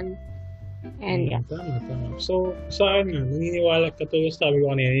 ganon. And yeah. Tama. So, saan nga, katulad sabi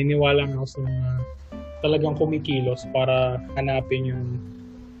ko kanina, naniniwala nga ako sa mga talagang kumikilos para hanapin yung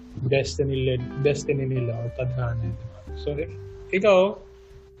destiny nila o tadhana. So, ikaw,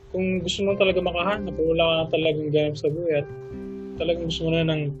 kung gusto mo talaga makahanap o wala ka talagang ganap sa buhay at talagang gusto mo na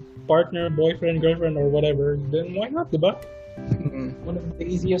ng partner, boyfriend, girlfriend, or whatever, then why not, diba? One of the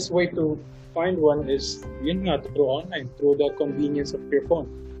easiest way to find one is yun nga, through online, through the convenience of your phone.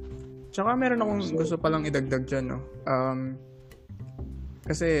 Tsaka meron akong gusto palang idagdag dyan, no?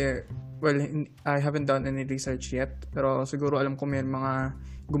 Kasi, well, I haven't done any research yet, pero siguro alam ko may mga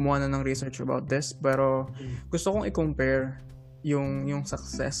gumawa na ng research about this, pero gusto kong i-compare yung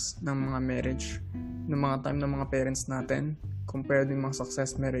success ng mga marriage ng mga time ng mga parents natin compared yung mga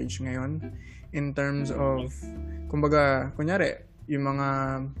success marriage ngayon in terms of, kumbaga, kunyari, yung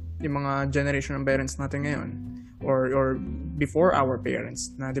mga generation ng parents natin ngayon or before our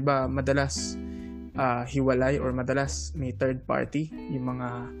parents na 'di ba madalas hiwalay or madalas may third party yung mga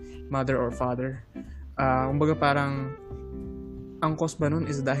mother or father. Kumbaga parang ang cause ba nun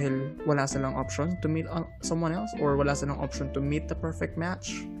is dahil wala silang option to meet someone else or wala silang option to meet the perfect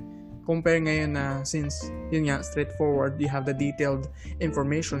match. Compare ngayon na since yun nga straightforward, you have the detailed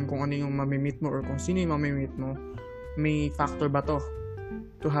information kung ano yung mamimit mo or kung sino yung mamimit mo, may factor ba to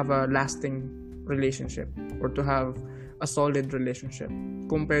have a lasting relationship or to have a solid relationship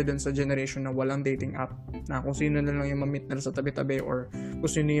compare dun sa generation na walang dating app na kung sino na lang yung mamit nila sa tabi-tabi or kung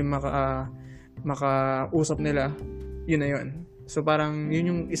sino yung makausap nila, yun na yun. So parang yun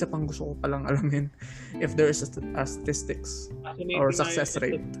yung isa pang gusto ko palang alamin if there is a statistics or success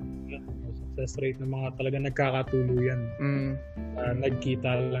rate. Success rate ng mga talaga nagkakatuluyan.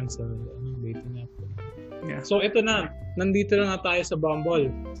 Nagkita lang sa dating app. Yeah. So ito na, nandito na tayo sa Bumble.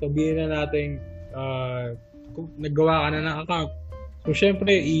 Sabihin na natin kung naggawa ka na ng account. So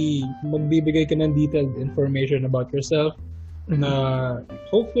syempre, magbibigay ka ng detailed information about yourself na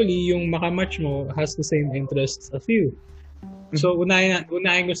hopefully yung makamatch mo has the same interests as you. So unahin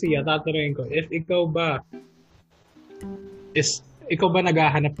ko siya, tatanungin ko, if ikaw ba is ikaw ba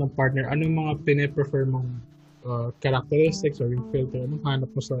naghahanap ng partner? Anong mga pine-prefer mong characteristics or yung filter? Anong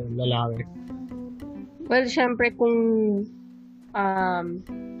hanap mo sa lalaki? Well, syempre kung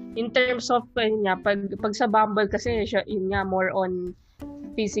in terms of pag sa Bumble kasi yun nga more on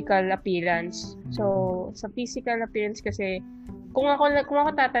physical appearance. So, sa physical appearance kasi kung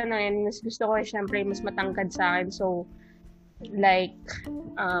ako tatanungin, mas gusto ko syempre mas matangkad sa akin. So, like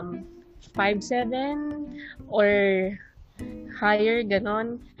 5'7" or higher,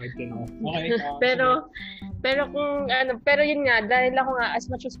 ganon. Okay. pero pero yun nga, dahil ako nga, as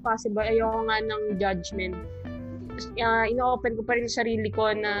much as possible, ayoko nga ng judgment. Ino-open ko pa rin sarili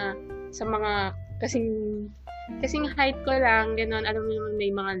ko na sa mga, kasing height ko lang, ganon, alam mo naman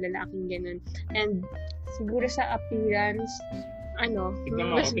may mga lalaking ganon. And, siguro sa appearance,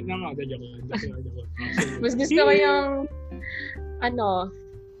 Tignan mo. mas gusto ko yung,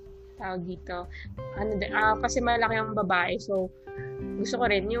 tawag dito, kasi malaki ang babae, so, gusto ko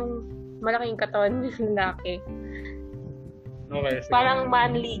rin yung malaking katawan ng lalaki. Okay. Parang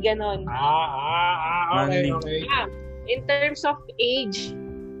manly, ganon. Okay. In terms of age,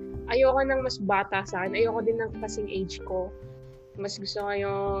 ayoko nang mas bata sa akin. Ayoko din ng kasing age ko. Mas gusto ko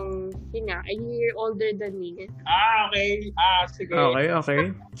yung, a year older than me. Okay. Sige.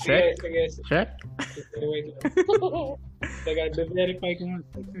 Okay. Check. Sige. Check. Wait lang. Verify ko nga.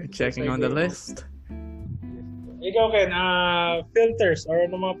 Checking on the list. Ikaw, Ken, filters or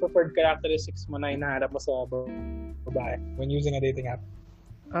ano mga preferred characteristics mo na hinahanap mo sa babae when using a dating app?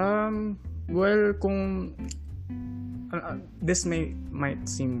 Well, kung this might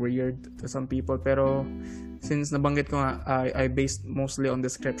seem weird to some people, pero since nabanggit ko nga, I based mostly on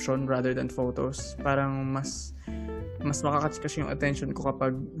description rather than photos. Parang mas makakatch kasi yung attention ko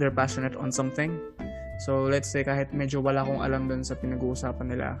kapag they're passionate on something. So, let's say kahit medyo wala akong alam dun sa pinag-uusapan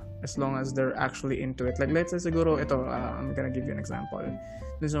nila, as long as they're actually into it. Like, let's say siguro, ito, I'm gonna give you an example.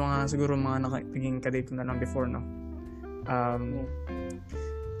 Dun sa mga, siguro mga naging kadate ko na lang before, no?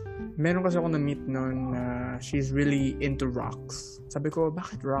 Meron kasi ako na-meet noon na she's really into rocks. Sabi ko,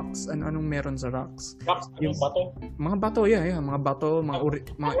 bakit rocks? Anong meron sa rocks? Rocks? Yung bato? Mga bato, yeah. Mga bato, mga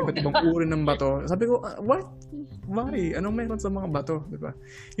iba't ibang uri ng bato. Sabi ko, what? Why? Anong meron sa mga bato? Diba?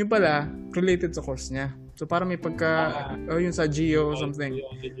 Yung pala, related sa course niya. So, parang may yun sa geo something.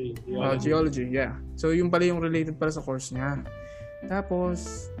 Geology, yeah. So, yung pala yung related pala sa course niya.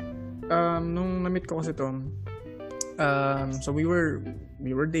 Tapos, nung na-meet ko kasi to, so we were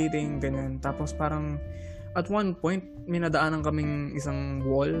dating, ganyan. Tapos parang at one point may nadaanan kaming isang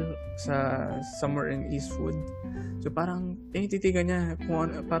wall sa somewhere in Eastwood. So parang titigan niya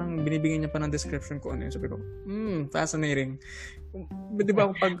kung parang binibigyan niya pa ng description ko ano yun. Sabi ko, fascinating. Di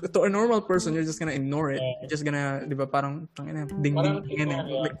ba pag to a normal person you're just gonna ignore it. You're just gonna, di ba, parang ding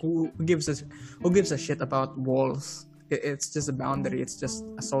like who gives a shit about walls? It's just a boundary. It's just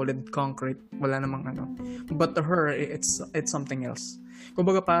a solid concrete. Wala namang ano. But to her, it's something else.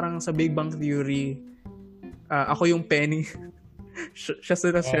 Kumbaga parang sa Big Bang Theory, ako yung Penny. Siya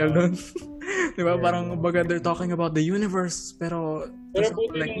sila Sheldon. Diba? Parang kumbaga they're talking about the universe. Pero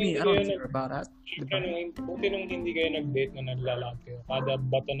like me, I don't care about that. Diba? Buti nung hindi kayo nag-date na naglalakad kayo. Kada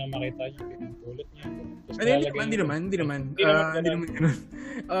bato na makita nyo, pinutulot niya. Hindi naman ganun.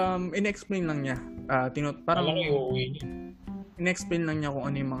 In-explain lang niya. Parang in-explain lang niya kung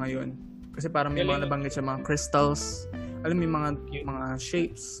ano yung mga yun. Kasi parang may mga nabanggit siya, mga crystals. Alam mo, mga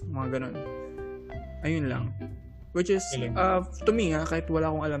shapes, mga ganun. Ayun lang. Which is, to me kahit wala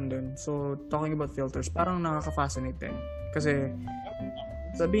akong alam dun. So, talking about filters, parang nakaka-fascinate din. Kasi,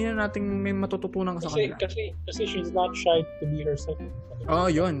 sabihin na natin may matututunan ka sa kanila. Kasi she's not shy to be herself.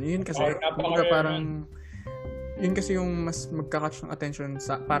 Yun kasi. Parang, yun kasi yung mas magkakatch ng attention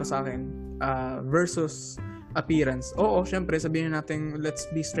para sa akin versus appearance. Oo, syempre, sabihin natin, let's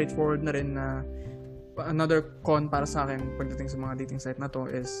be straightforward na rin na another con para sa akin pagdating sa mga dating site na to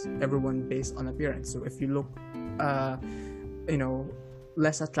is everyone based on appearance. So if you look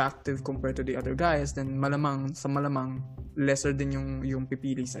less attractive compared to the other guys, then malamang lesser din yung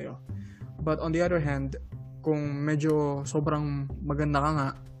pipili sa'yo. But on the other hand, kung medyo sobrang maganda ka nga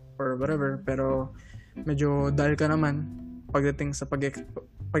or whatever, pero medyo dull ka naman pagdating sa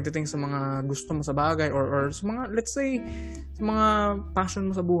mga gusto mo sa bagay or sa mga, let's say, sa mga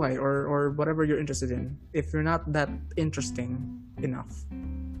passion mo sa buhay or whatever you're interested in. If you're not that interesting enough,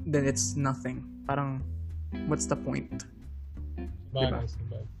 then it's nothing. Parang, what's the point? Diba?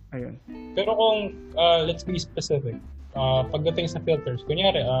 Ayun. Pero kung, let's be specific, pagdating sa filters,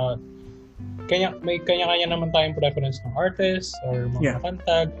 kunyari, may kanya-kanya naman tayong preference ng artist or mga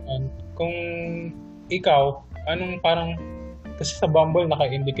kanta. And kung ikaw, anong parang Kasi sa Bumble,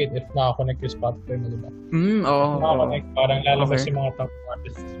 naka-indicate if naka-connect yung Spotify mo, diba? Oo. Naka-connect, parang lalabas Okay. yung mga top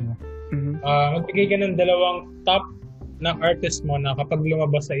artists mo. Mhm. Magbigay ka ng dalawang top ng artist mo na kapag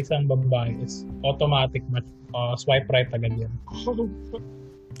lumabas sa isang babae is automatic match. Swipe right agad yan.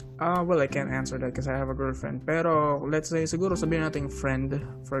 Well, I can't answer that because I have a girlfriend. Pero let's say siguro sabihin natin friend,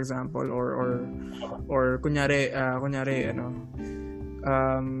 for example, or kunyari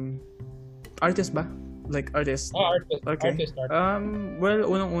artist ba? Like artist. Artist. Okay. Artist. Well,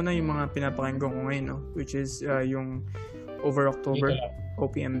 unang-una yung mga pinapakinggan ko ngayon, no, which is yung Over October, Dito lang.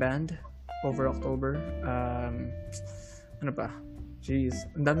 OPM Band, Over October. Ano pa? Jeez,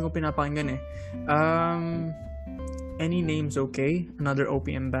 ang dami ko pinapakinggan eh. Any Name's Okay, another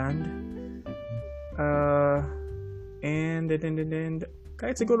OPM band. And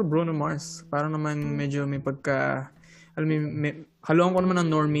kahit siguro Bruno Mars, parang naman medyo may pagka, alam mo, haluan ko naman ng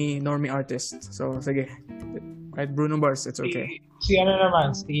normie artist. So sige, kahit Bruno Mars, it's okay. Si ano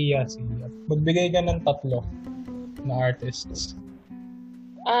naman, si Iya. Magbigay ka ng 3 na artists.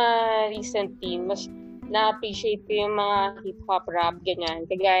 Recently, mas na-appreciate ko yung mga hip-hop rap, ganyan.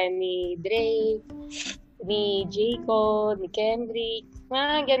 Kagaya ni Drake, ni J. Cole, ni Kendrick,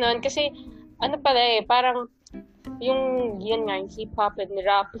 mga ganon. Kasi, ano pala parang, yun nga, yung hip-hop and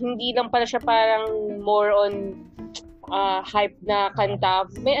rap, hindi lang pala siya parang more on hype na kanta.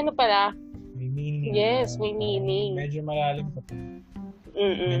 May ano pala? May meaning. Yes, may meaning. Medyo malalim pa ito.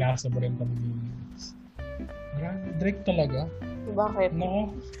 May nasa mo rin pa ng meanings. Drake talaga? Bakit?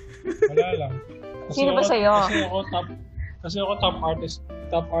 No. Wala lang. Sino ba sa'yo? Kasi ako top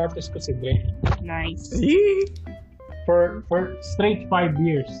artist ko si Drake. Nice. For straight 5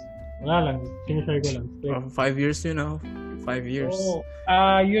 years. Wala lang. Sinishare ko lang. 5 years, 5 years. Oo.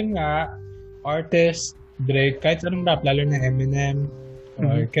 Yun nga, artist, Drake, kahit anong rap, lalo na Eminem,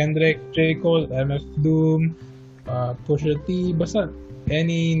 Kendrick, J. Cole, MF Doom, Pusha T, basta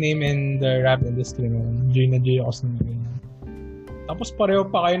any name in the rap industry mo. Gina G. ako sa mga. Tapos pareho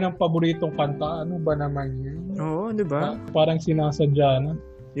pa kayo ng paboritong kanta. Ano ba naman yun? Oo, di ba? Parang sinasadya na.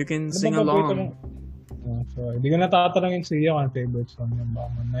 You can Ano sing ba paborito along. mo? So, hindi ko natatanungin sa iyo kung favorite song niya ba?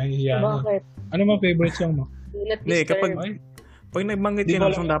 Nahihiya na. Bakit? Ano ba favorite song mo? Do not Hindi, disturb. pag nagbanggit Di ka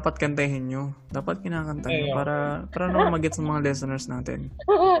ko ng song, dapat kantahin nyo. Dapat kinakanta nyo para naman mag-get sa mga listeners natin.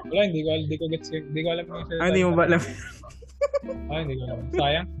 Wala, hindi ko alam kung isa. Hindi mo ba alam? Hindi ko alam.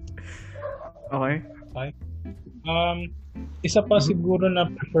 Sayang. Okay. Isa pa siguro na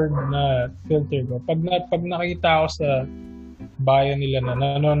preferred na filter ko. Pag nakita ko sa bio nila na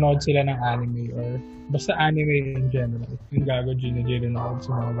nanonood sila ng anime or basta anime in general. Yung gago, Gina J rin ako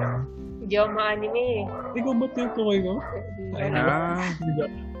sa mga ganun. Hindi ako ma-anime eh. Ikaw ba tukoy ko?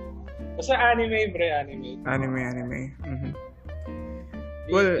 Basta anime, pre, anime. Anime. Mhm.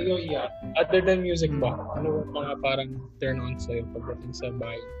 Well, Ikaw, iya. Other than music ba? Ano mga parang turn on sa'yo pagdating sa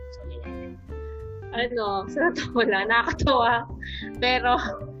bahay, sa lalaki? Sa totoo lang, nakakatawa. Pero,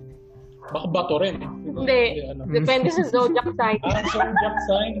 Baka bato rin. hindi. Depende sa zodiac sign. Zodiac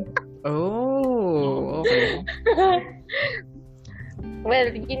sign. Oh, okay.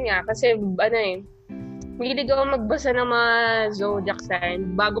 Well, yun nga. Kasi, mahilig ako magbasa ng mga zodiac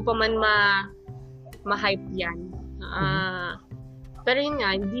sign bago pa man ma-hype yan. Pero yun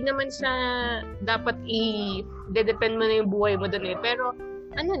nga, hindi naman sa dapat i-depend mo na yung buhay mo doon eh. Pero,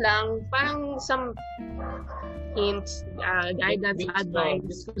 parang some hints, guidance,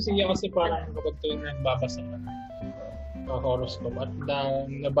 advice. Kasi parang kapag tuwing nagbabasa ka ng horoscope at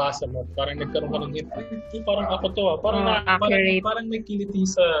nabasa mo, parang nagkaroon ka ng hint. Parang ako to parang may kiliti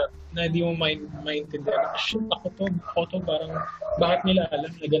sa na hindi mo maintindihan. Shit, ako to, parang bakit nila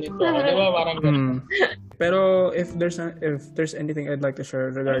alam na ganito ako? Diba? Parang Pero if there's anything I'd like to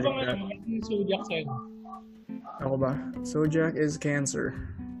share regarding that. Ano yung zodiac sign? Ako ba? Zodiac is Cancer.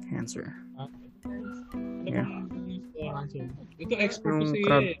 Yeah. Ito expert ko Yung si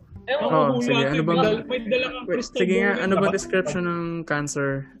crab. Sige. Ano bang may dala kang crystal sige nga, ball. ano ba description ng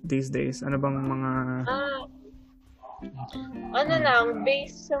Cancer these days? Ano bang mga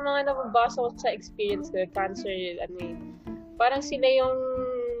Based sa mga nababasa ko sa experience ko, Cancer, parang sila yung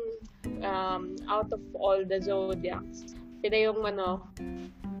out of all the zodiacs, sila yung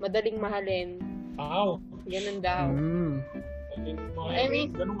madaling mahalin. Ganun daw.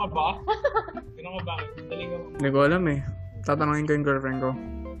 Ganun ka ba? Madaling ka ba? Hindi ko alam eh. Tatanungin ko yung girlfriend ko.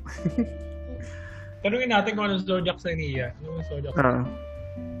 Tanungin natin kung ano zodiac sign niya. Ano yung zodiac sign?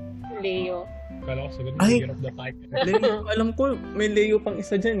 Leo. Kala ko sagot Ay! of the type. Leo, alam ko, may Leo pang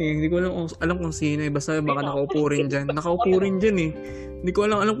isa dyan eh. Hindi ko alam kung sino eh. Basta baka nakaupo rin dyan. Nakaupo rin dyan eh. Hindi ko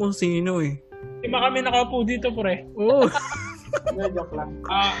alam kung sino eh. Di ba kami nakaupo dito, pre? Oo. Joke lang.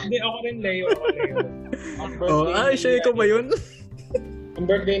 Hindi, ako rin, Leo. Ang birthday siya ikaw ba yun? Ang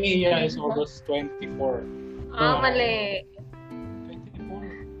birthday ni Iya is August 24. Mali.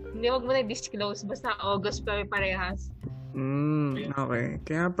 24? Hindi, wag mo na-disclose. Basta August pa parehas. Okay.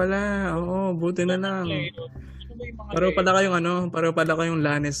 Kaya pala, buti na lang. Leo. Ano ba yung mga Pareho pala kayong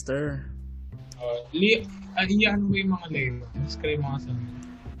Lannister. Iya, ano ba yung mga Leo? Describe mga sa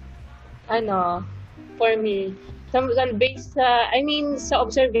For me, based sa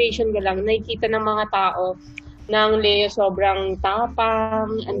observation ko lang, nakikita ng mga tao ng Leo sobrang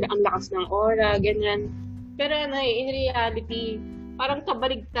tapang, ang lakas ng aura, ganyan. Pero in reality, parang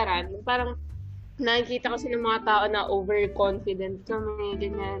kabaligtaran. Parang nakikita kasi ng mga tao na overconfident kami,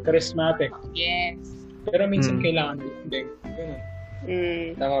 ganyan. charismatic. Yes. Pero minsan kailangan din. Ganun.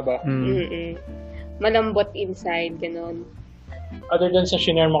 Tama ba? Malambot inside, ganun. Other than sa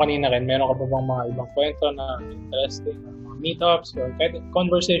shinare mo kanina rin, meron ka ba bang mga ibang kwento na interesting? Mga meetups or kahit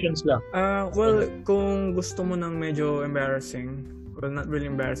conversations lang? Well, kung gusto mo ng medyo embarrassing, well, not really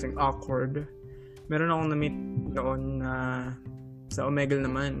embarrassing, awkward, meron akong na-meet noon na sa Omegle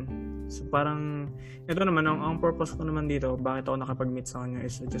naman. So parang, ito naman, ang purpose ko naman dito, bakit ako nakapag-meet sa kanya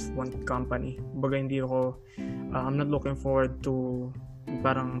is I just want company. Baga hindi ako, I'm not looking forward to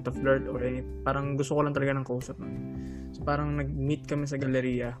parang to flirt or anything. Parang gusto ko lang talaga ng kausap. So parang nag-meet kami sa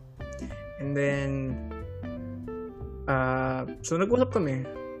galleria. And then, so nag-usap kami.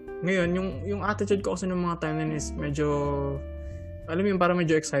 Ngayon, yung attitude ko kasi ng mga time na yun is medyo, alam mo yung parang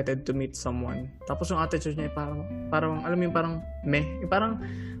medyo excited to meet someone. Tapos yung attitude niya parang alam mo yung parang meh. Yung parang,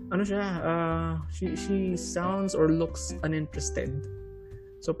 ano siya, she sounds or looks uninterested.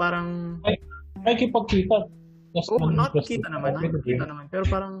 So parang... Ay kipagkita. Nakikita naman. Pero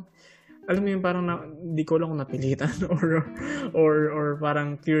parang, alam mo yung parang di ko lang kung napilitan or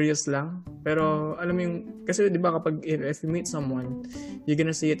parang curious lang. Pero alam mo yung, kasi di ba kapag if you meet someone, you're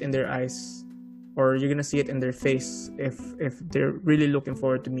gonna see it in their eyes or you're gonna see it in their face if they're really looking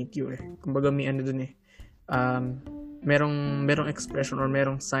forward to meet you. Kumbaga may ano dun merong expression or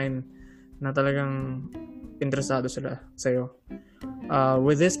merong sign na talagang interesado sila sa'yo.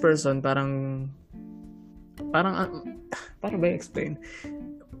 With this person, parang paano ba i-explain?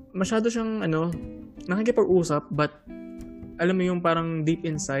 Masyado siyang nakikipag-usap but alam mo yung parang deep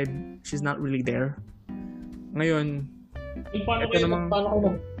inside she's not really there. Ngayon,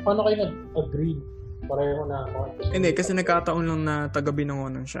 paano kayo nag-agree? Pareho na hindi, kasi nagkataon lang na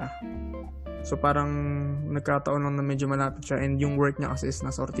taga-Binangonan siya. So parang nagkataon lang na medyo malapit siya and yung work niya kasi is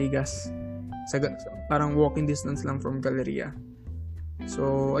nasa Ortigas. Parang walking distance lang from Galleria.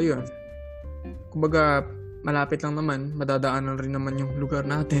 So ayun. Kumbaga malapit lang naman, madadaanan rin naman yung lugar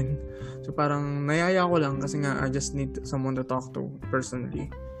natin. So parang nayaya ko lang kasi nga I just need someone to talk to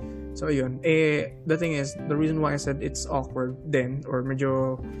personally. So ayun. The thing is, the reason why I said it's awkward then or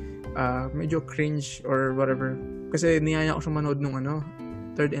medyo cringe or whatever, kasi niyaya ko siya manood nung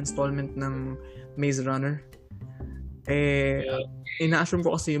third installment ng Maze Runner. Ina-assume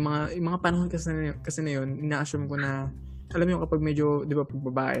ko kasi yung mga panahon kasi na yun, ina-assume ko na alam mo yung kapag medyo, di ba, pag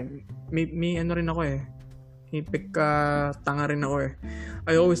babae, may rin ako hipik tanga rin ako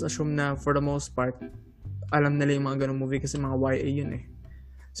I always assume na for the most part alam nila yung mga ganong movie kasi mga YA yun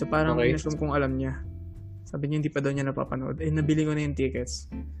so parang in-assume kong alam niya. Sabi niya hindi pa daw niya napapanood, nabili ko na yung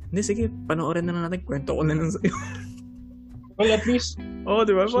tickets. Hindi, sige, panoorin na natin, kwento ko na lang sa'yo. Well, at least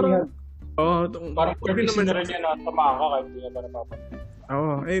di ba, parang pwede naman na rin yan na tama ka kahit hindi niya ba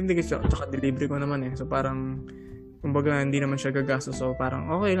napapanood. Hindi kasi tsaka delivery ko naman so parang kumbaga hindi naman siya gagastos, so parang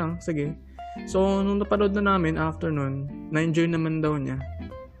okay lang, sige. So, nung napanood na namin, after nun, na-enjoy naman daw niya.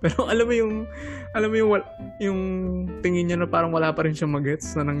 Pero alam mo yung tingin niya na parang wala pa rin siya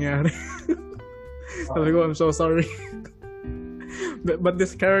mag-gets na nangyari. Sabi ko, I'm so sorry. But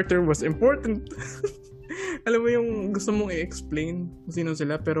this character was important. Alam mo yung gusto mong i-explain kung sino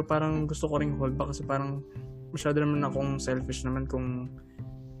sila, pero parang gusto ko ring hold back kasi parang masyado naman akong selfish naman kung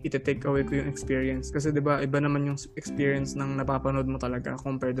ite-take away ko yung experience. Kasi diba, iba naman yung experience ng napapanood mo talaga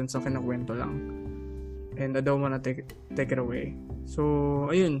compared dun sa kinakwento lang. And I don't wanna take it away. So,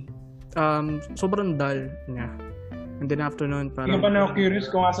 ayun. Sobrang dull niya. And then after nun, parang... Hindi pa na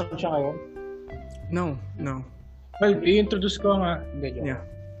curious kung asan siya ngayon? No. Well, i-introduce ko nga. Hindi, joke. Yeah.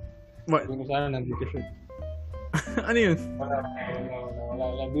 What? Hindi ko sana nandito siya. Ano yun? Wala.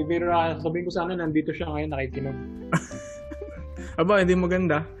 Bibiro na. Sabihin ko sana nandito siya ngayon, nakikinog. Aba, hindi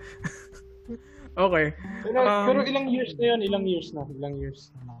maganda. Okay. Pero ilang years na yun? Ilang years na.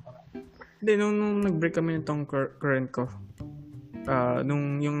 Hindi, nung nag-break kami nitong current ko,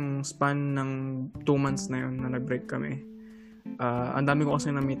 nung yung span ng 2 months na yun na nag-break kami, ang dami ko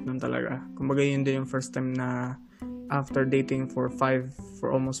kasi na-meet nun talaga. Kumbaga yun din yung first time na after dating for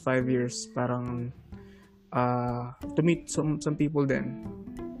almost 5 years, parang to meet some people din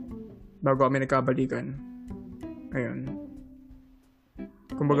bago kami nagkabalikan. Ayun.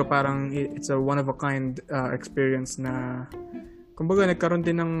 Kumbaga parang it's a one of a kind experience na kumbaga nagkaroon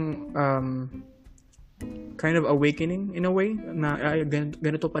din ng kind of awakening in a way na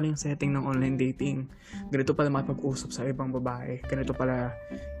ganito pala yung setting ng online dating. Ganito pala makipag-usap sa ibang babae. Ganito pala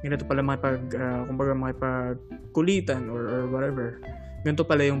kumbaga makipagkulitan or whatever. Ganito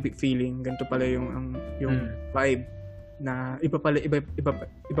pala yung feeling, ganito pala yung vibe na iba pala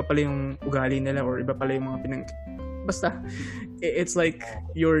yung ugali nila or iba pala yung mga basta it's like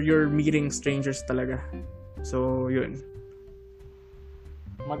you're meeting strangers talaga. So, yun.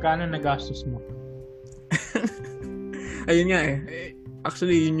 Magkano nagastos mo? Ayun nga eh.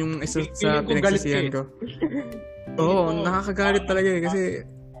 Actually, yun yung isa sa pinagsisihan ko. Oo, nakakagalit talaga eh. Kasi,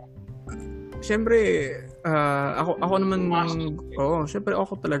 syempre, ako naman, syempre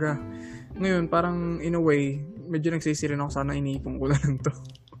ako talaga. Ngayon, parang in a way, medyo nagsisirin ako, sana iniipon ko lang to.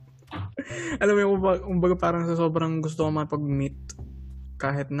 Alam mo, kumbaga parang sa sobrang gusto ko mapag-meet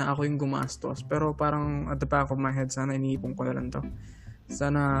kahit na ako yung gumastos. Pero parang at the back of my head, sana iniipon ko na lang to.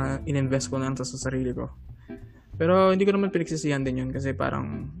 Sana ininvest ko na lang to sa sarili ko. Pero hindi ko naman pinagsisihan din yun kasi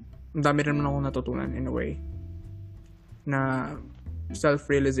parang ang dami rin naman ako natutunan in a way na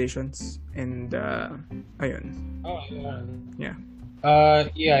self-realizations and ayun. Yeah.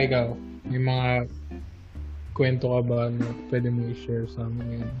 Yeah, ikaw. May mga kwento ka ba na pwede mo i-share sa amin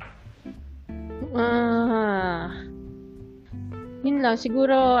ngayon? Yun lang.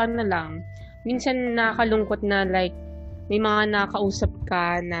 Siguro, lang. Minsan nakakalungkot na like, may mga nakausap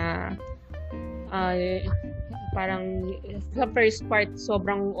ka na parang sa first part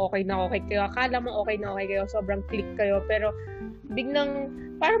sobrang okay na okay kayo. Akala mo okay na okay kayo, sobrang click kayo, pero biglang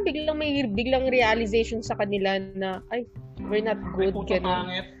may realization sa kanila na ay, we're not good, gano'n.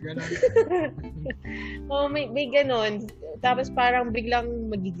 Oh, may gano'n. Tapos parang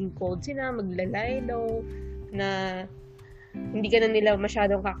biglang magiging cold sila, maglalay low, na hindi ka na nila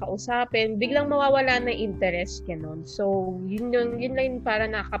masyadong kakausapin, biglang mawawala na interest, gano'n. So, yun lang para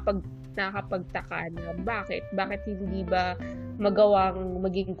nakakapagtaka na bakit hindi ba magawang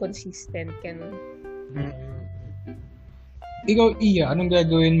maging consistent, gano'n. Ikaw, Iya, anong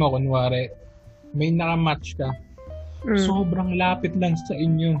gagawin mo kunwari may nakamatch ka? Sobrang lapit lang sa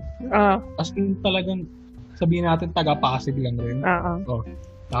inyo. As in talagang sabihin natin taga-Pasig lang rin. Oh.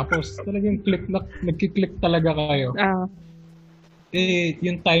 Tapos talagang nagki-click talaga kayo.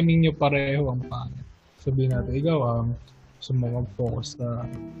 Yung timing nyo pareho ang pangit. Sabihin natin, ikaw, gusto mo mag-focus sa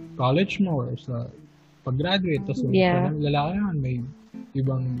college mo or sa pag-graduate. Tapos lalaki naman, may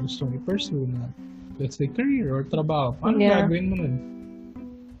ibang gustong i-pursue na, let's say, career or trabaho. Paano gagawin mo nun?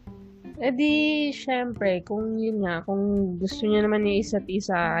 Syempre, kung gusto niya naman yung isa't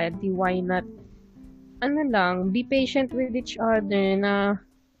isa, why not? Be patient with each other na,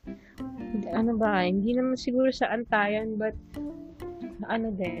 hindi naman siguro sa antayan, but,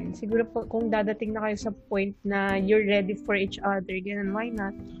 siguro kung dadating na kayo sa point na you're ready for each other, ganun, why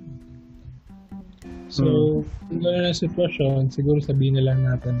not? So, kung gano'n ang sitwasyon, siguro sabihin na lang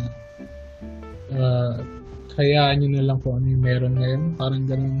natin na, hayaan nyo na lang kung ano yung meron ngayon. Parang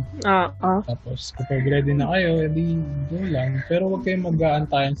ganun. Tapos, kapag ready na kayo, edi go lang. Pero huwag kayong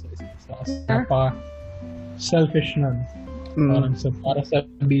mag-aantayan sa isa. Kasi napaka-selfish nun. Para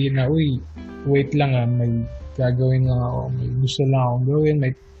sabihin na, wait lang may gagawin lang ako. May gusto lang akong gawin.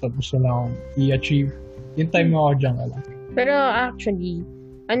 May gusto lang akong i-achieve. Yung time mo ako dyan ka lang. Pero actually,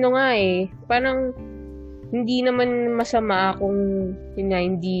 parang hindi naman masama kung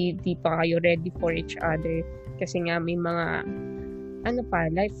hindi pa kayo ready for each other. Kasi nga may mga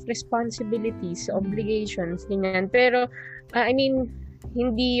life responsibilities, obligations, ganyan. Pero,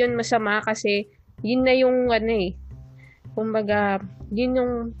 hindi yun masama kasi yun na yung kumbaga, yun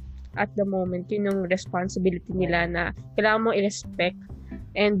yung at the moment, yun yung responsibility nila na kailangan mo i-respect.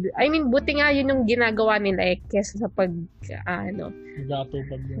 And, buti nga yun yung ginagawa nila kesa sa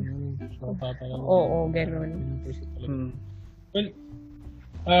Gatupag yun. Oo, ganun. Well,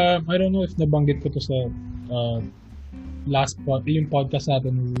 I don't know if nabanggit ko to sa yung podcast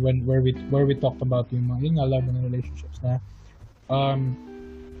natin where we talked about yung love and relationships na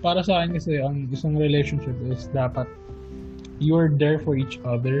para sa akin kasi ang isang relationship is dapat you're there for each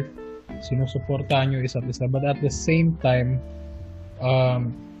other, sinusuportahan nyo isa't isa, but at the same time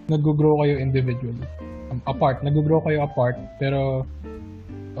nag-grow kayo individually, nag-grow kayo apart, pero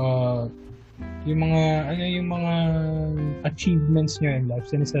yung mga achievements nyo in life,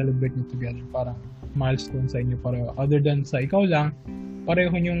 sineselebrate nyo together, parang milestone sa inyo pareho. Other than sa ikaw lang,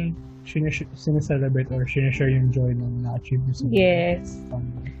 pareho yung sineselebrate or sineshare yung joy ng na-achieve mo sa Yes.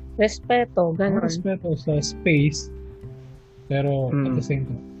 Respeto, ganun. respeto sa space, pero at the same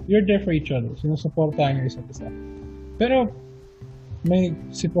time, you're there for each other. Sinusuportahan yung isa't isa. Pero, may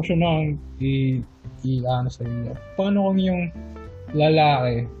sitwasyon na akong i-ano sa inyo. Paano kung yung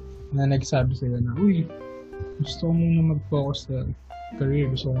lalaki na nagsabi sa'yo na, uy, gusto ko muna mag-focus sa career,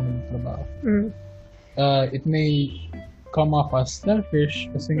 gusto ko muna magtrabaho. It may come off as selfish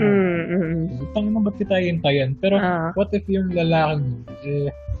kasi nga, tangina ba't kita hintayan? Pero, what if yung lalaki mo,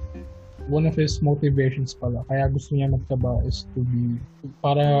 one of his motivations pala, kaya gusto niya magtrabaho is to be,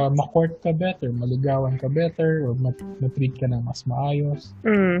 para ma-court ka better, maligawan ka better, or ma-treat ka na mas maayos.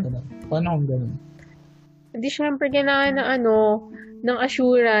 Paano kung ganun? Hindi syempre kailangan na ng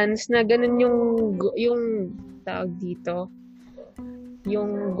assurance na ganun yung tawag dito.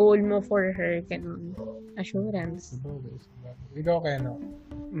 Yung goal mo for her, ganun. Assurance. Ikaw kayo, no?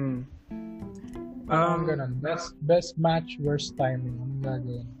 Ganun. Best match, worst timing. Anong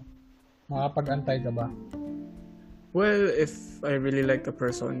gagawin? Makapag-antay ka ba? Well, if I really like the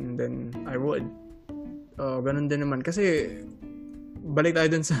person, then I would. Ganun din naman. Kasi, balik tayo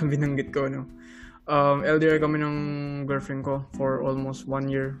dun sa binanggit ko, no? LDR kami ng girlfriend ko for almost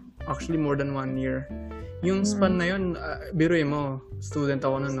 1 year. Actually, more than 1 year. Yung span na yun, biruin mo, student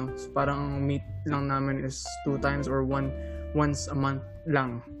ako nun, no? So, parang meet lang namin is 2 times or once a month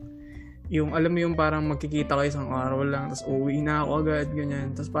lang. Yung, alam mo yung parang magkikita kayo isang araw lang, tapos uwi na ako agad,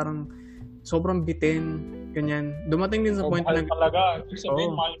 ganyan. Tapos parang, sobrang bitin, ganyan. Dumating din sa point na... Mahal mo talaga.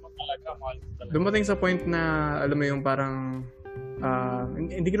 Dumating sa point na, alam mo yung parang,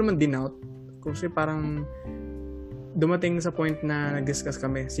 hindi ko naman dinout. Kasi parang, dumating sa point na nag-discuss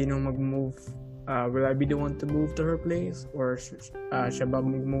kami, sino mag-move. Will I be the one to move to her place? Or siya ba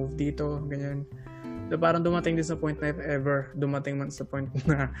mag-move dito? Ganyan. So, parang dumating din sa point na if ever, dumating man sa point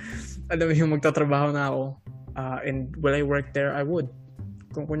na, alam mo yung magtatrabaho na ako. And will I work there? I would.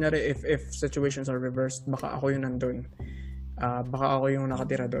 Kung kunyari, if situations are reversed, baka ako yung nandun. Baka ako yung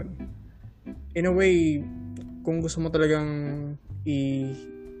nakatira doon. In a way, kung gusto mo talagang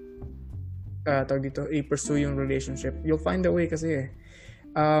i-pursue yung relationship, you'll find a way kasi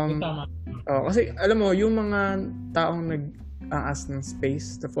kasi alam mo, yung mga taong nag-aas ng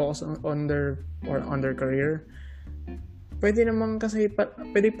space to focus on their career, pwede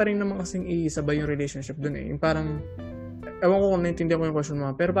pa rin naman kasing isabay yung relationship dun eh. Yung parang ewan ko kung naintindihan ko yung question mo,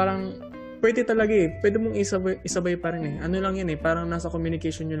 pero parang pwede talaga eh. Pwede mong isabay pa rin eh. Ano lang yan eh, parang nasa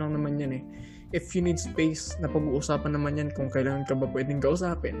communication nyo lang naman yan eh. If you need space, na pag-uusapan naman yan kung kailangan ka ba pwedeng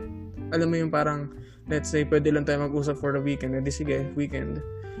kausapin. Alam mo yung parang, let's say, pwede lang tayo mag-usap for the weekend, edi sige, weekend.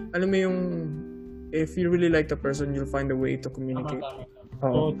 Alam mo yung, if you really like the person, you'll find a way to communicate.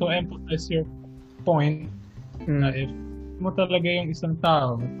 So, to emphasize your point, na if mo talaga yung isang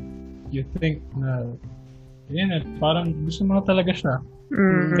tao, you think na parang gusto mo na talaga siya.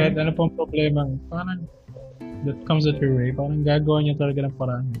 Kahit ano pong problema, parang that comes at your way, parang gagawa niya talaga ng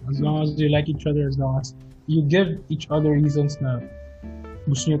paraan. As long as you like each other, as long as you give each other reasons na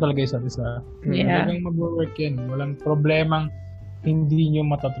gusto niyo talaga isa't isa. Talagang mag-work yan. Walang problemang hindi niyo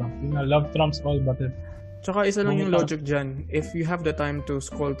matatrump. Love trumps all, but Tsaka isa lang yung logic dyan. If you have the time to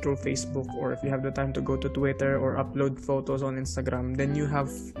scroll through Facebook or if you have the time to go to Twitter or upload photos on Instagram, then you have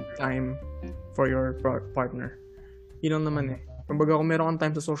time for your partner. Yun lang naman eh. Kumbaga kung meron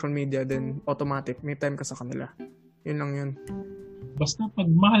kang time sa social media, then automatic, may time ka sa kanila. Yun lang yun. Basta pag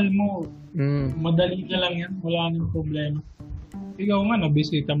mahal mo, madali ka lang yan. Wala nang problema. Ikaw nga,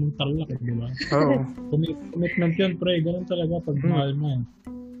 nabisita mong Tarlac, di ba? Oo. Commitment yun, pre. Ganun talaga pag mahal mo yan.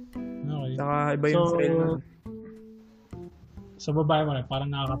 Okay. Saka iba yung thrill na. Sa babae mo,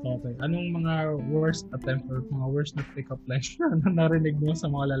 parang nakakatawa tayo. Anong mga worst attempt or mga worst na pick-up lines na narinig mo sa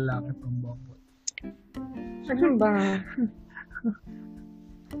mga lalaki from Bongbong? Ano ba?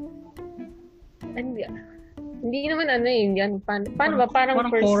 Hindi naman yan. Paano ba? Parang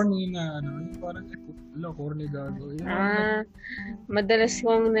corny na parang corny gago. Madalas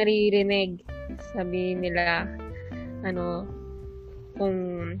kong naririnig, sabi nila,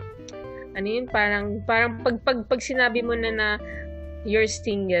 kung yun, parang pag sinabi mo na you're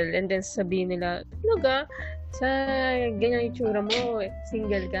single and then sabihin nila, talaga, sa ganyan itsura mo,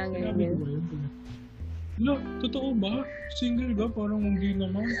 single ka, ganyan. Totoo ba? Single ka? Parang hindi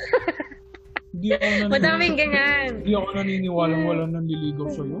naman. Madaming ganyan. Hindi ako naniniwalang walang nanliligaw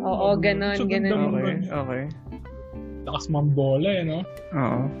sa'yo. Oo, ganon. Okay. Lakas mambola no?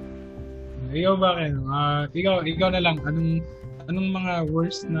 Oo. Ikaw ba, Ken? Ikaw na lang. Anong mga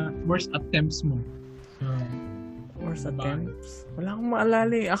worst attempts mo? Worst attempts? Wala akong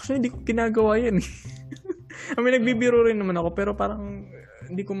maalala eh. Actually, hindi ko ginagawa yan eh. I mean, nagbibiro rin naman ako, pero parang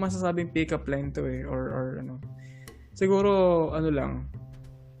hindi ko masasabing pick-up line to or ano. Siguro, ano lang,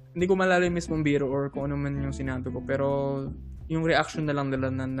 hindi ko malala yung mismong biro or kung ano man yung sinabi ko, pero yung reaction na lang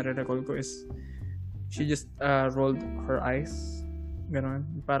nila na nare-recall ko is she just rolled her eyes. Ganon.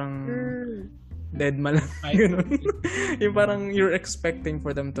 Parang dead ma lang. Ganon. Yung parang you're expecting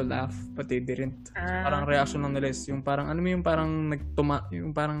for them to laugh but they didn't. Parang reaction lang nila is yung parang, ano mo yung parang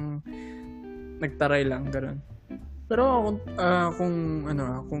yung parang nagtaray lang. Ganon. Pero kung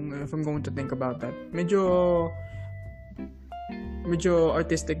if I'm going to think about that, medyo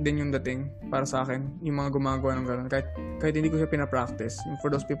artistic din yung dating para sa akin, yung mga gumagawa ng gano'n. Kahit hindi ko siya pinapractice, for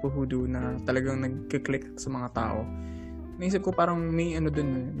those people who do na talagang nag-click sa mga tao, naisip ko parang may ano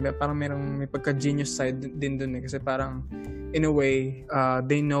dun parang may pagka-genius side din dun kasi parang in a way,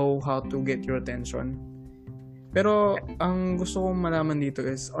 they know how to get your attention. Pero ang gusto kong malaman dito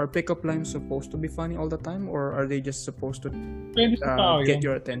is, are pick-up lines supposed to be funny all the time or are they just supposed to get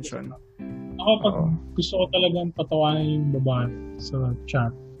your attention? Ako pag gusto ko talagang patawanan yung babae sa chat,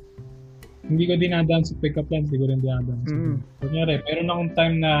 hindi ko dinadaan sa pick-up lines, hindi ko rin dinadaan sa kunyari, meron akong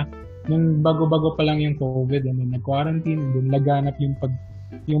time na nung bago-bago pa lang yung COVID and then nag-quarantine and then laganap yung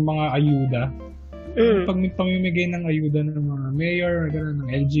mga ayuda. Pag may pamimigay ng ayuda ng mga mayor, gano'n, ng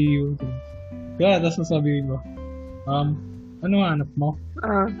LGU. Kaya, tapos sasabihin ko, ano hanap mo?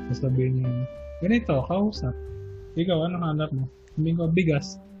 Sasabihin niya, ganito, kausap. Ikaw, ano hanap mo? Sabihin ko,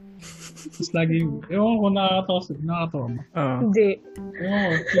 bigas. Tapos lagi, ewan ko, nakakatawa mo. Hindi.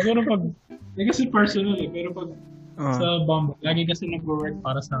 Siguro pag, kasi personal pero pag sa Bumble, lagi kasi nag-work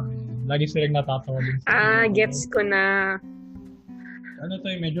para sa amin. Lagi silang natatawa din. Gets ko na. Ano to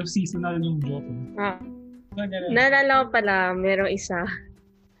medyo seasonal yung joke. Naalala ko pala, merong isa.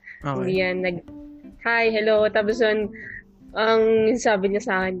 Hindi yan, hi, hello, tapos ang sabi niya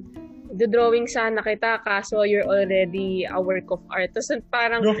sa akin, drawing sana kita kaso you're already a work of art. Tapos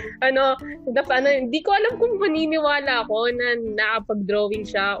parang hindi ko alam kung maniniwala ako na nakapag-drawing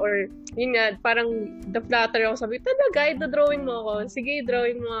siya or yun nga, parang na-flatter ako. Sabi, talaga, ito-drawing mo ako. Sige,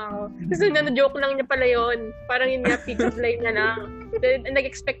 drawing mo ako. Tapos na-joke lang niya pala yun. Parang yun nga, pick-up line na lang.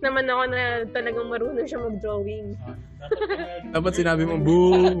 Nag-expect naman ako na talagang marunong siya mag-drawing. Dapat sinabi mo,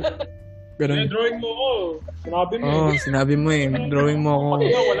 boo! Ganun. Drawing mo ako. Sinabi mo. Sinabi mo drawing mo ako.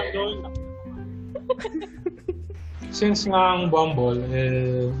 Walang drawing na. Since nga ang Bumble,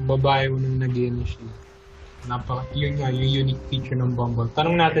 babae mo nung nag-initiate. Yun nga, yung unique feature ng Bumble.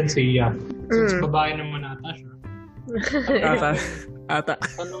 Tanong natin si Iya. Since babae naman ata siya. Ata.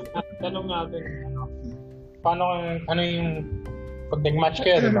 Tanong natin, ano yung, pag nag-match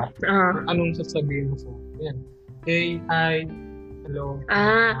kayo, diba? Anong sasabihin mo sa yan? Hey, hi, hello.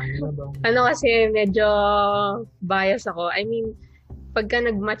 Kasi medyo bias ako. I mean, pagka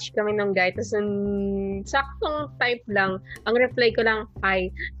nag-match kami ng guy, tapos saktong type lang, ang reply ko lang, hi.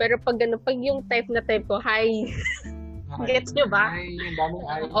 Pero pag yung type na type ko, hi. Gets nyo ba? Hi, yung daming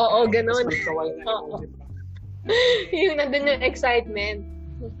hi. Oo, ganun. Oo. Yung nandun yung excitement.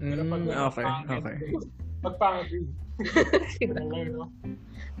 Okay. Pag pangit.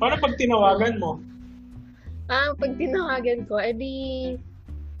 Paano pag tinawagan mo? Pag tinawagan ko,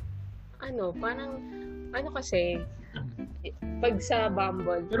 kasi, pag sa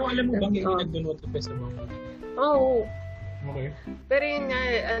Bumble. Pero alam mo bang hindi nag-notify sa Bumble? Oo. Okay. Pero yun nga,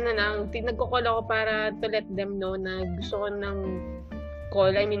 nagko-call ako para to let them know na gusto ko ng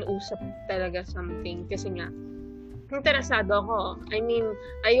call, usap talaga something. Kasi nga, interesado ako.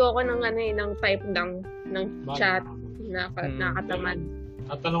 Ayoko ng type ng chat na nakatamad.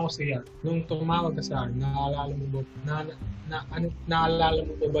 Tatanong ko siya, nung tumawag ka sa akin, naalala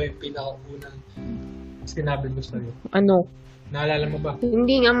mo ba yung pinakaunang sinabi ko sa'yo? Ano? Naalala mo ba?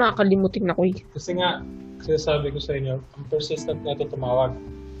 Hindi nga, makakalimutin ako eh. Kasi nga, sinasabi ko sa inyo, ang persistent na ito tumawag.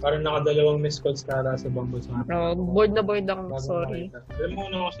 Parang nakadalawang missed calls ka sa Bumble sa akin. Bored na bored ako, sorry. Alam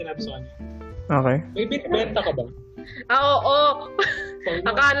mo na ako sinabi sa kanya. Okay. May binibenta ka ba? Oo.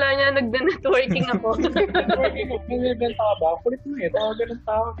 Akala niya nagda-networking ako. Networking mo, may benta ka ba? Kulit mo tawagan ng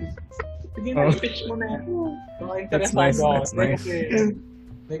tawag. Sige na, pitch mo na yan. That's nice.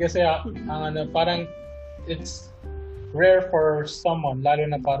 Kasi parang it's rare for someone, lalo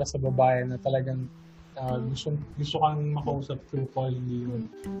na para sa babae na talagang gusto kang makausap through call, hindi yun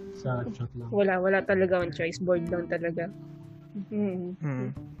sa chat lang. Wala talaga akong choice. Board lang talaga.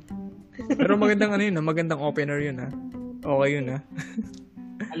 Pero magandang magandang opener yun ha. Okay yun ha.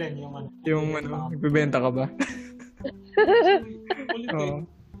 Alin yung ibibenta ka ba?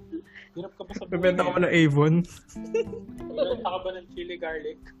 Hirap ka ba sa ibibenta ka ba ng Avon? Ibibenta ka ba ng chili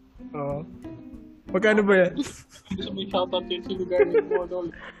garlic? Oo. Magkano ba yan? Gusto mo yung shoutout yung chili garlic mo,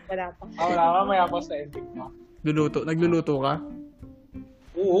 Dol? Wala pa. Wala ka, maya pa sa ending pa. Nagluluto ka?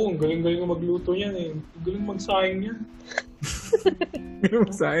 Oo, ang galing-galing magluto yan eh. Ang galing magsayang yan.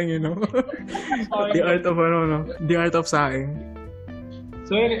 Sayang, you know? The art of The art of saying.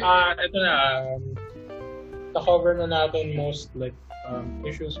 So, ito na. Na-cover na natin most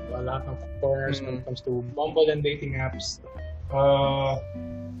issues, lahat ng corners when it comes to Bumble and dating apps.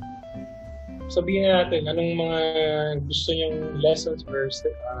 Sabihin na natin, anong mga gusto nyong lessons or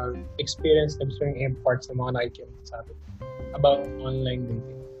experience na gusto nyong impart sa mga nakikinig sa atin about online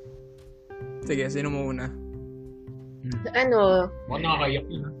dating? Sige, sino mo una? Mga nakakayak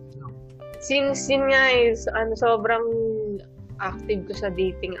yun. Since yun nga is, sobrang active ko sa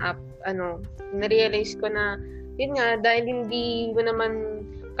dating app, na-realize ko na, yun nga, dahil hindi mo naman,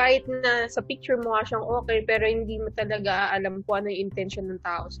 kahit na sa picture mo siyang okay, pero hindi mo talaga alam kung ano yung intention ng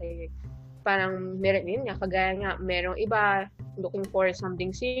tao sa'yo. Parang, meron yun nga, kagaya nga, merong iba, looking for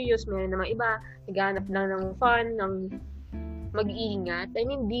something serious, meron namang iba, naghahanap lang ng fun, ng mag-iingat. I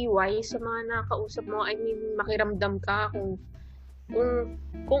mean, be wise sa mga nakausap mo. I mean, makiramdam ka kung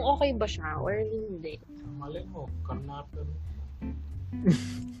okay ba siya or hindi. Malay mo, karnaper.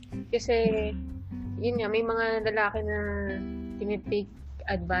 Kasi, yun nga, may mga lalaki na tinitake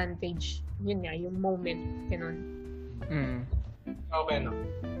advantage. Yun nga, yung moment. Ganun. Okay, no?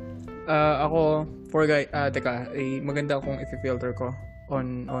 Ako, maganda akong i-filter ko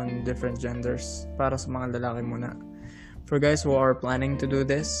on different genders para sa mga lalaki muna. For guys who are planning to do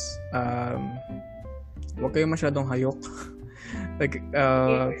this, huwag kayo masyadong hayok.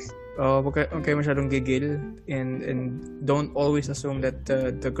 Huwag kayo masyadong gigil and don't always assume that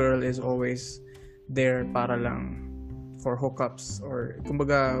the girl is always there para lang for hookups or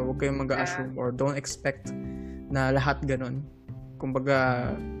kumbaga huwag kayong mag-assume or don't expect na lahat ganun.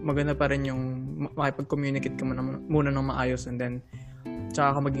 Kumbaga maganda pa rin yung makipag-communicate ka muna ng maayos and then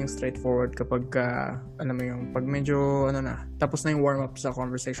tsaka ka maging straightforward kapag alam mo yung pag medyo tapos na yung warm-up sa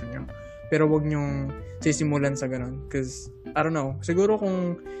conversation nyo. Pero wag nyong sisimulan sa ganun because I don't know, siguro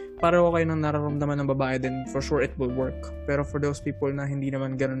kung pareho kayo ng nararamdaman ng babae then for sure it will work. Pero for those people na hindi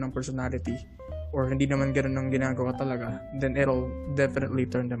naman ganun ng personality or hindi naman ganun ng ginagawa talaga, then it'll definitely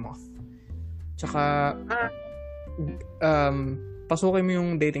turn them off. Tsaka pasukin mo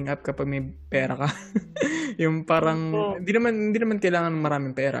yung dating app kapag may pera ka. Yung parang hindi naman kailangan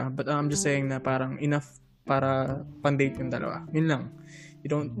maraming pera, but I'm just saying na parang enough para pan-date yung dalawa. Yun lang.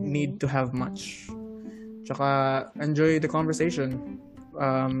 You don't need to have much. Tsaka enjoy the conversation.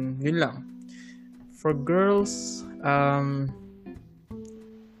 Yun lang. For girls,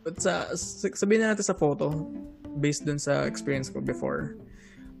 sabihin na natin sa photo based dun sa experience ko before.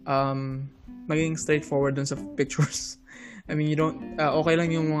 Maging straightforward dun sa pictures. I mean, you don't okay lang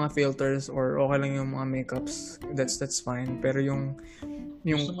yung mga filters or okay lang yung mga makeups. That's fine. Pero yung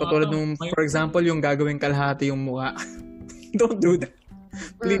katulad nung for example, yung gagawing kalahati yung mukha. Don't do that.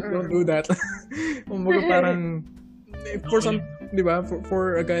 Please don't do that. Kumbaga parang for some, 'di ba?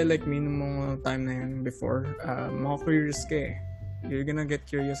 For a guy like me nung mga time na yun before, curious ka eh. You're gonna get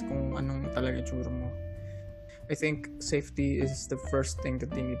curious kung anong talaga itsura mo. I think safety is the first thing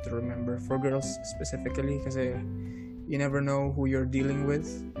that they need to remember for girls specifically kasi you never know who you're dealing with.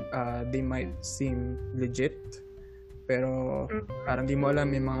 They might seem legit, pero parang di mo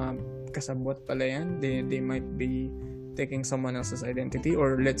alam, may mga kasabot pala yan. They might be taking someone else's identity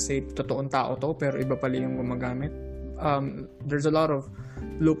or let's say totoong tao to pero iba pala yung gumagamit. There's a lot of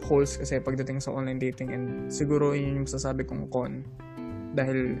loopholes kasi pagdating sa online dating and siguro yun yung sasabi kong con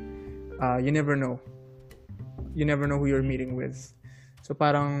dahil you never know who you're meeting with. So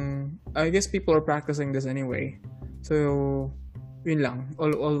parang I guess people are practicing this anyway. So, yun lang.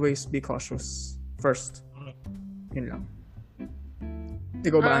 Always be cautious first. Yun lang.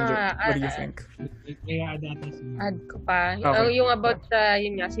 Ikaw ba, Andrew? What do you think? Add ko pa. Okay. Yung about sa,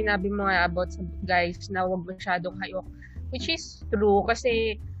 yun nga, sinabi mo nga about sa guys na huwag masyadong hayok. Which is true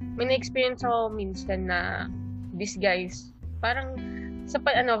kasi may na-experience ako minsan na these guys, parang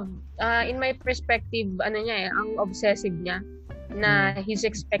in my perspective, ang obsessive niya na he's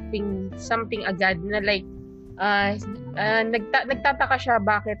expecting something agad na like nagtataka siya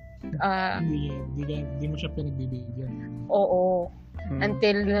bakit hindi mo siya pinagbibigyan. Oo.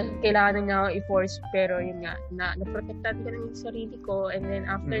 Until kailangan niya i-force pero yun nga na-protectan ko ng sarili ko and then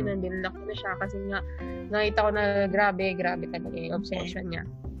after nun dinlock ko na siya kasi nga nakita ko na grabe talaga yung obsession niya.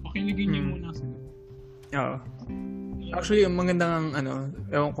 Pakiligin niyo muna sila. Oo. Actually, yung magandang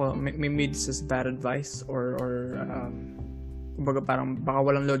ewan ko, may this bad advice or kumbaga parang baka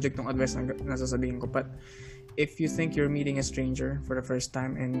walang logic tong advice na nasasabihin ko, but if you think you're meeting a stranger for the first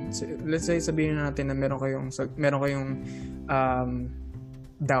time and let's say sabihin natin na meron kayong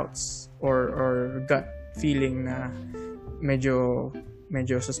doubts or gut feeling na medyo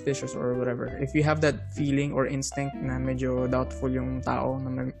medyo suspicious or whatever, if you have that feeling or instinct na medyo doubtful yung tao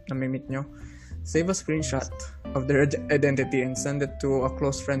na may-meet nyo, save a screenshot of their identity and send it to a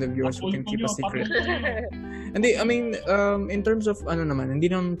close friend of yours who can keep a secret. Hindi, I mean, in terms of hindi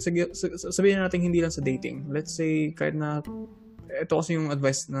naman, sabihin natin hindi lang sa dating. Let's say, kahit na, ito kasi yung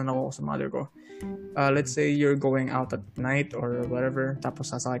advice na nakuha ko sa mother ko. Let's say you're going out at night or whatever,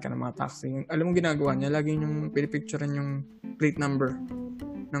 tapos sasakay ka ng mga taxi. Alam mo ginagawa niya, lagi yung pinipicturean yung plate number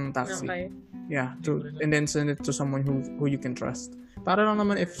ng taxi. Okay. Yeah, and then send it to someone who you can trust. Para lang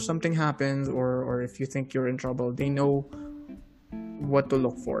naman if something happens or if you think you're in trouble, they know what to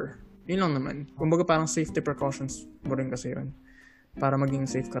look for. Yun lang naman. Kumbaga parang safety precautions mo rin kasi yun. Para maging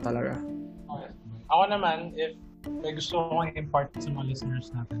safe ka talaga. Okay. Ako naman, if may gusto kong impart sa mga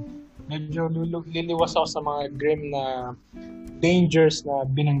listeners natin, medyo liliwas ako sa mga grim na dangers na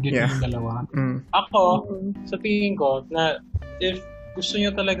binanggit ng dalawa. Ako, sa tingin ko, na if gusto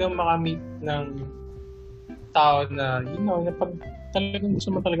nyo talagang makamit ng tao na, na pag talagang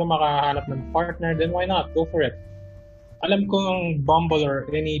gusto mo talaga makahanap ng partner, then why not? Go for it. Alam ko ang Bumble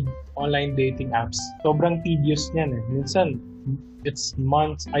or any online dating apps, sobrang tedious niyan eh. Minsan, it's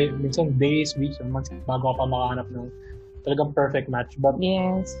months, minsan days, weeks, or months bago ka pa makahanap ng talagang perfect match. But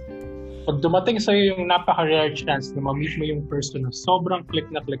yes, pag dumating sa'yo yung napaka-rare chance na ma-meet mo yung person na sobrang click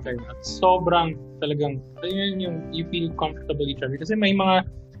na click kayo at sobrang talagang, yun yung you feel comfortable each other. Kasi may mga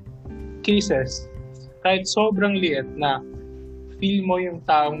cases, kahit sobrang liit na feel mo yung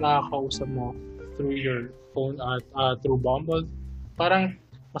taong nakakausap mo through your phone at through Bumble, parang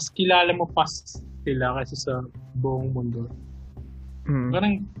mas kilala mo pa sila kasi sa buong mundo.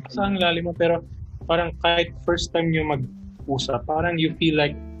 Parang saan lalim mo, pero parang kahit first time nyo mag-usap, parang you feel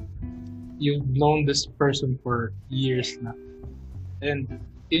like you've known this person for years na. And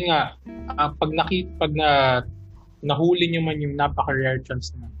yun nga, pag nahuli nyo man yung napaka-rare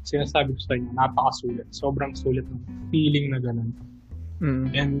chance na, sinasabi ko sa inyo, napaka-sulit. Sobrang sulit ng feeling na ganun.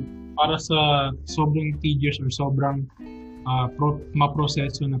 And para sa sobrang tedious or sobrang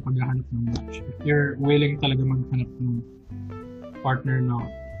maproseso na paghahanap ng match, if you're willing talaga maghanap ng partner na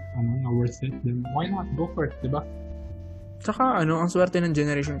worth it, then why not? Go for it, diba? Tsaka ang swerte ng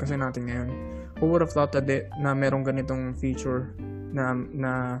generation kasi natin ngayon. Who would have thought that na merong ganitong feature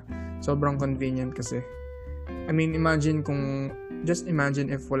na sobrang convenient kasi. I mean, just imagine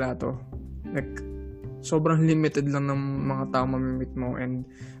if wala to. Like, sobrang limited lang ng mga tao mamimit mo, and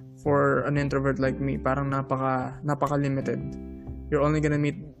for an introvert like me, parang napaka-limited. You're only gonna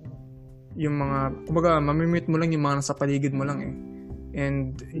meet yung mga, kumbaga, mamimit mo lang yung mga nasa paligid mo lang eh.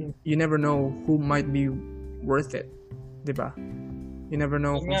 And you never know who might be worth it. Diba? You never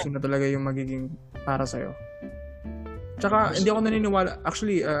know kung sino talaga yung magiging para sa'yo. Tsaka, hindi ako naniniwala.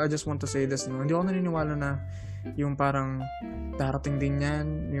 Actually, I just want to say this. No? Hindi ako naniniwala na yung parang darating din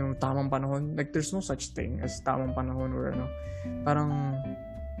yan, yung tamang panahon. Like, there's no such thing as tamang panahon or Parang,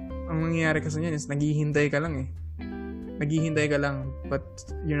 ang nangyayari kasi yan is naghihintay ka lang eh. Naghihintay ka lang, but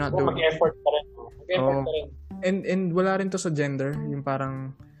you're not doing it. Mag-effort pa rin. Mag-effort pa rin. And wala rin to sa gender, yung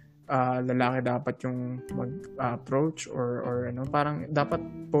parang lalaki dapat yung mag-approach or parang dapat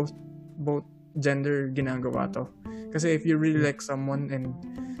both gender ginagawa to. Kasi if you really like someone and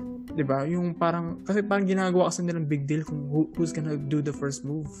 'di ba, yung parang kasi parang ginagawa kasi nilang big deal kung who's gonna do the first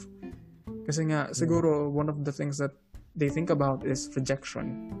move. Kasi nga siguro one of the things that they think about is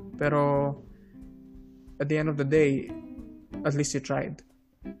rejection. Pero at the end of the day, at least you tried.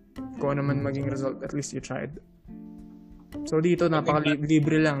 Kung ano man maging result, at least you tried. So dito,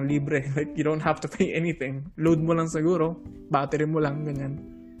 libre lang. Like, you don't have to pay anything. Load mo lang siguro. Battery mo lang, ganyan.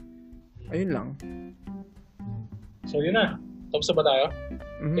 Ayun lang. So yun na. Tapos na ba tayo?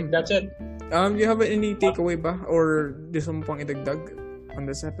 I think that's it. You have any takeaway ba? Or gusto mo pang idagdag on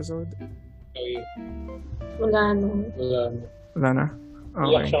this episode? Okay. Wala na. Wala na?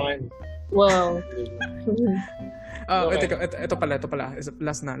 Okay. Wow. Ito pala.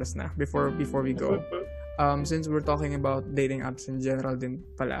 Last na. Before we go. Since we're talking about dating apps in general din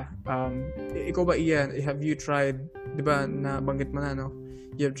pala, ikaw ba, Ian, have you tried, di ba, nabanggit mo na, no?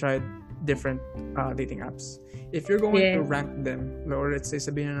 You've tried different dating apps. If you're going to rank them, or let's say,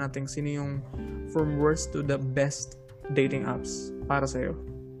 sabihin na natin, sino yung from worst to the best dating apps para sa'yo?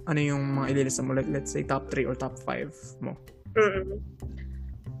 Ano yung mga ililista mo? Like, let's say, top 3 or top 5 mo?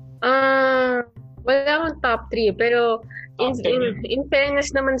 Wala akong top 3, pero in fairness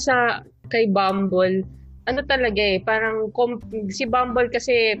naman sa kay Bumble, talaga parang si Bumble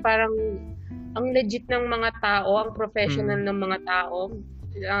kasi parang ang legit ng mga tao, ang professional ng mga tao.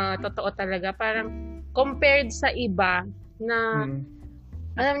 Totoo talaga, parang compared sa iba na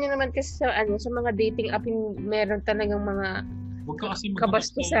alam niyo naman kasi sa mga dating app, meron talagang mga Huwag ka kasi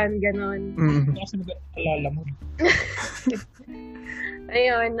kabastusan, ganon. Huwag ka kasi mag-alala mo.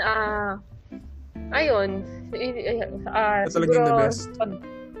 Ayun, Talagang the best.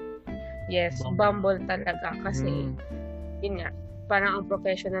 Yes, Bumble talaga kasi yun nga, parang ang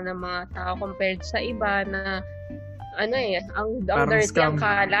professional ng mga tao compared sa iba na ang dirty scam. ang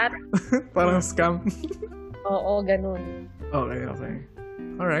kalat. Parang scam. Oo, ganun. Okay.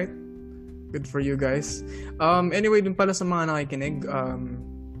 Alright. Good for you guys. Anyway, dun pala sa mga nakikinig,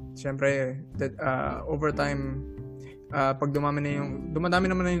 syempre, over time, pag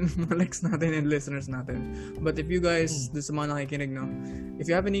dumadami naman na yung mga likes natin and listeners natin. But if you guys, dun sa mga nakikinig, no, if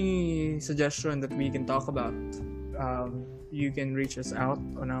you have any suggestion that we can talk about, you can reach us out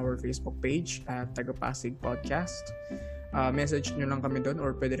on our Facebook page at Tagapasig Podcast. Message nyo lang kami doon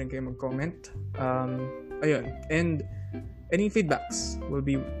or pwede rin kayo mag-comment. Ayun. And any feedbacks will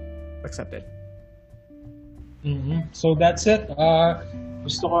be accepted. So that's it.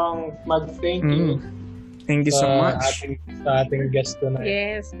 Gusto kong mag-thank you. Thank you so much. Sa ating guest tonight.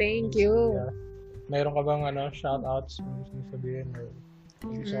 Yes, thank you. Mayroon ka bang shoutouts mo gusto sabihin? Or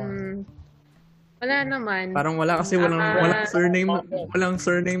wala naman. Parang wala kasi walang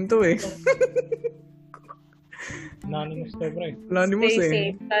surname to eh. Anonymous to, bro. Anonymous Stay eh.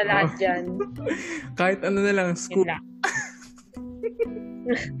 safe sa lahat dyan. Kahit ano na lang, scoop.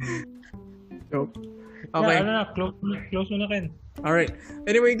 Joke. Okay. Close mo na, Ken. Alright.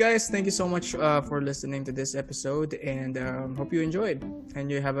 Anyway, guys, thank you so much for listening to this episode and hope you enjoyed and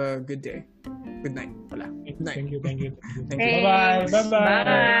you have a good day. Good night. Good night. Thank you. Thank you. Bye-bye. Bye-bye.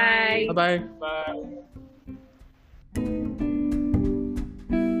 Bye. Bye-bye. Bye.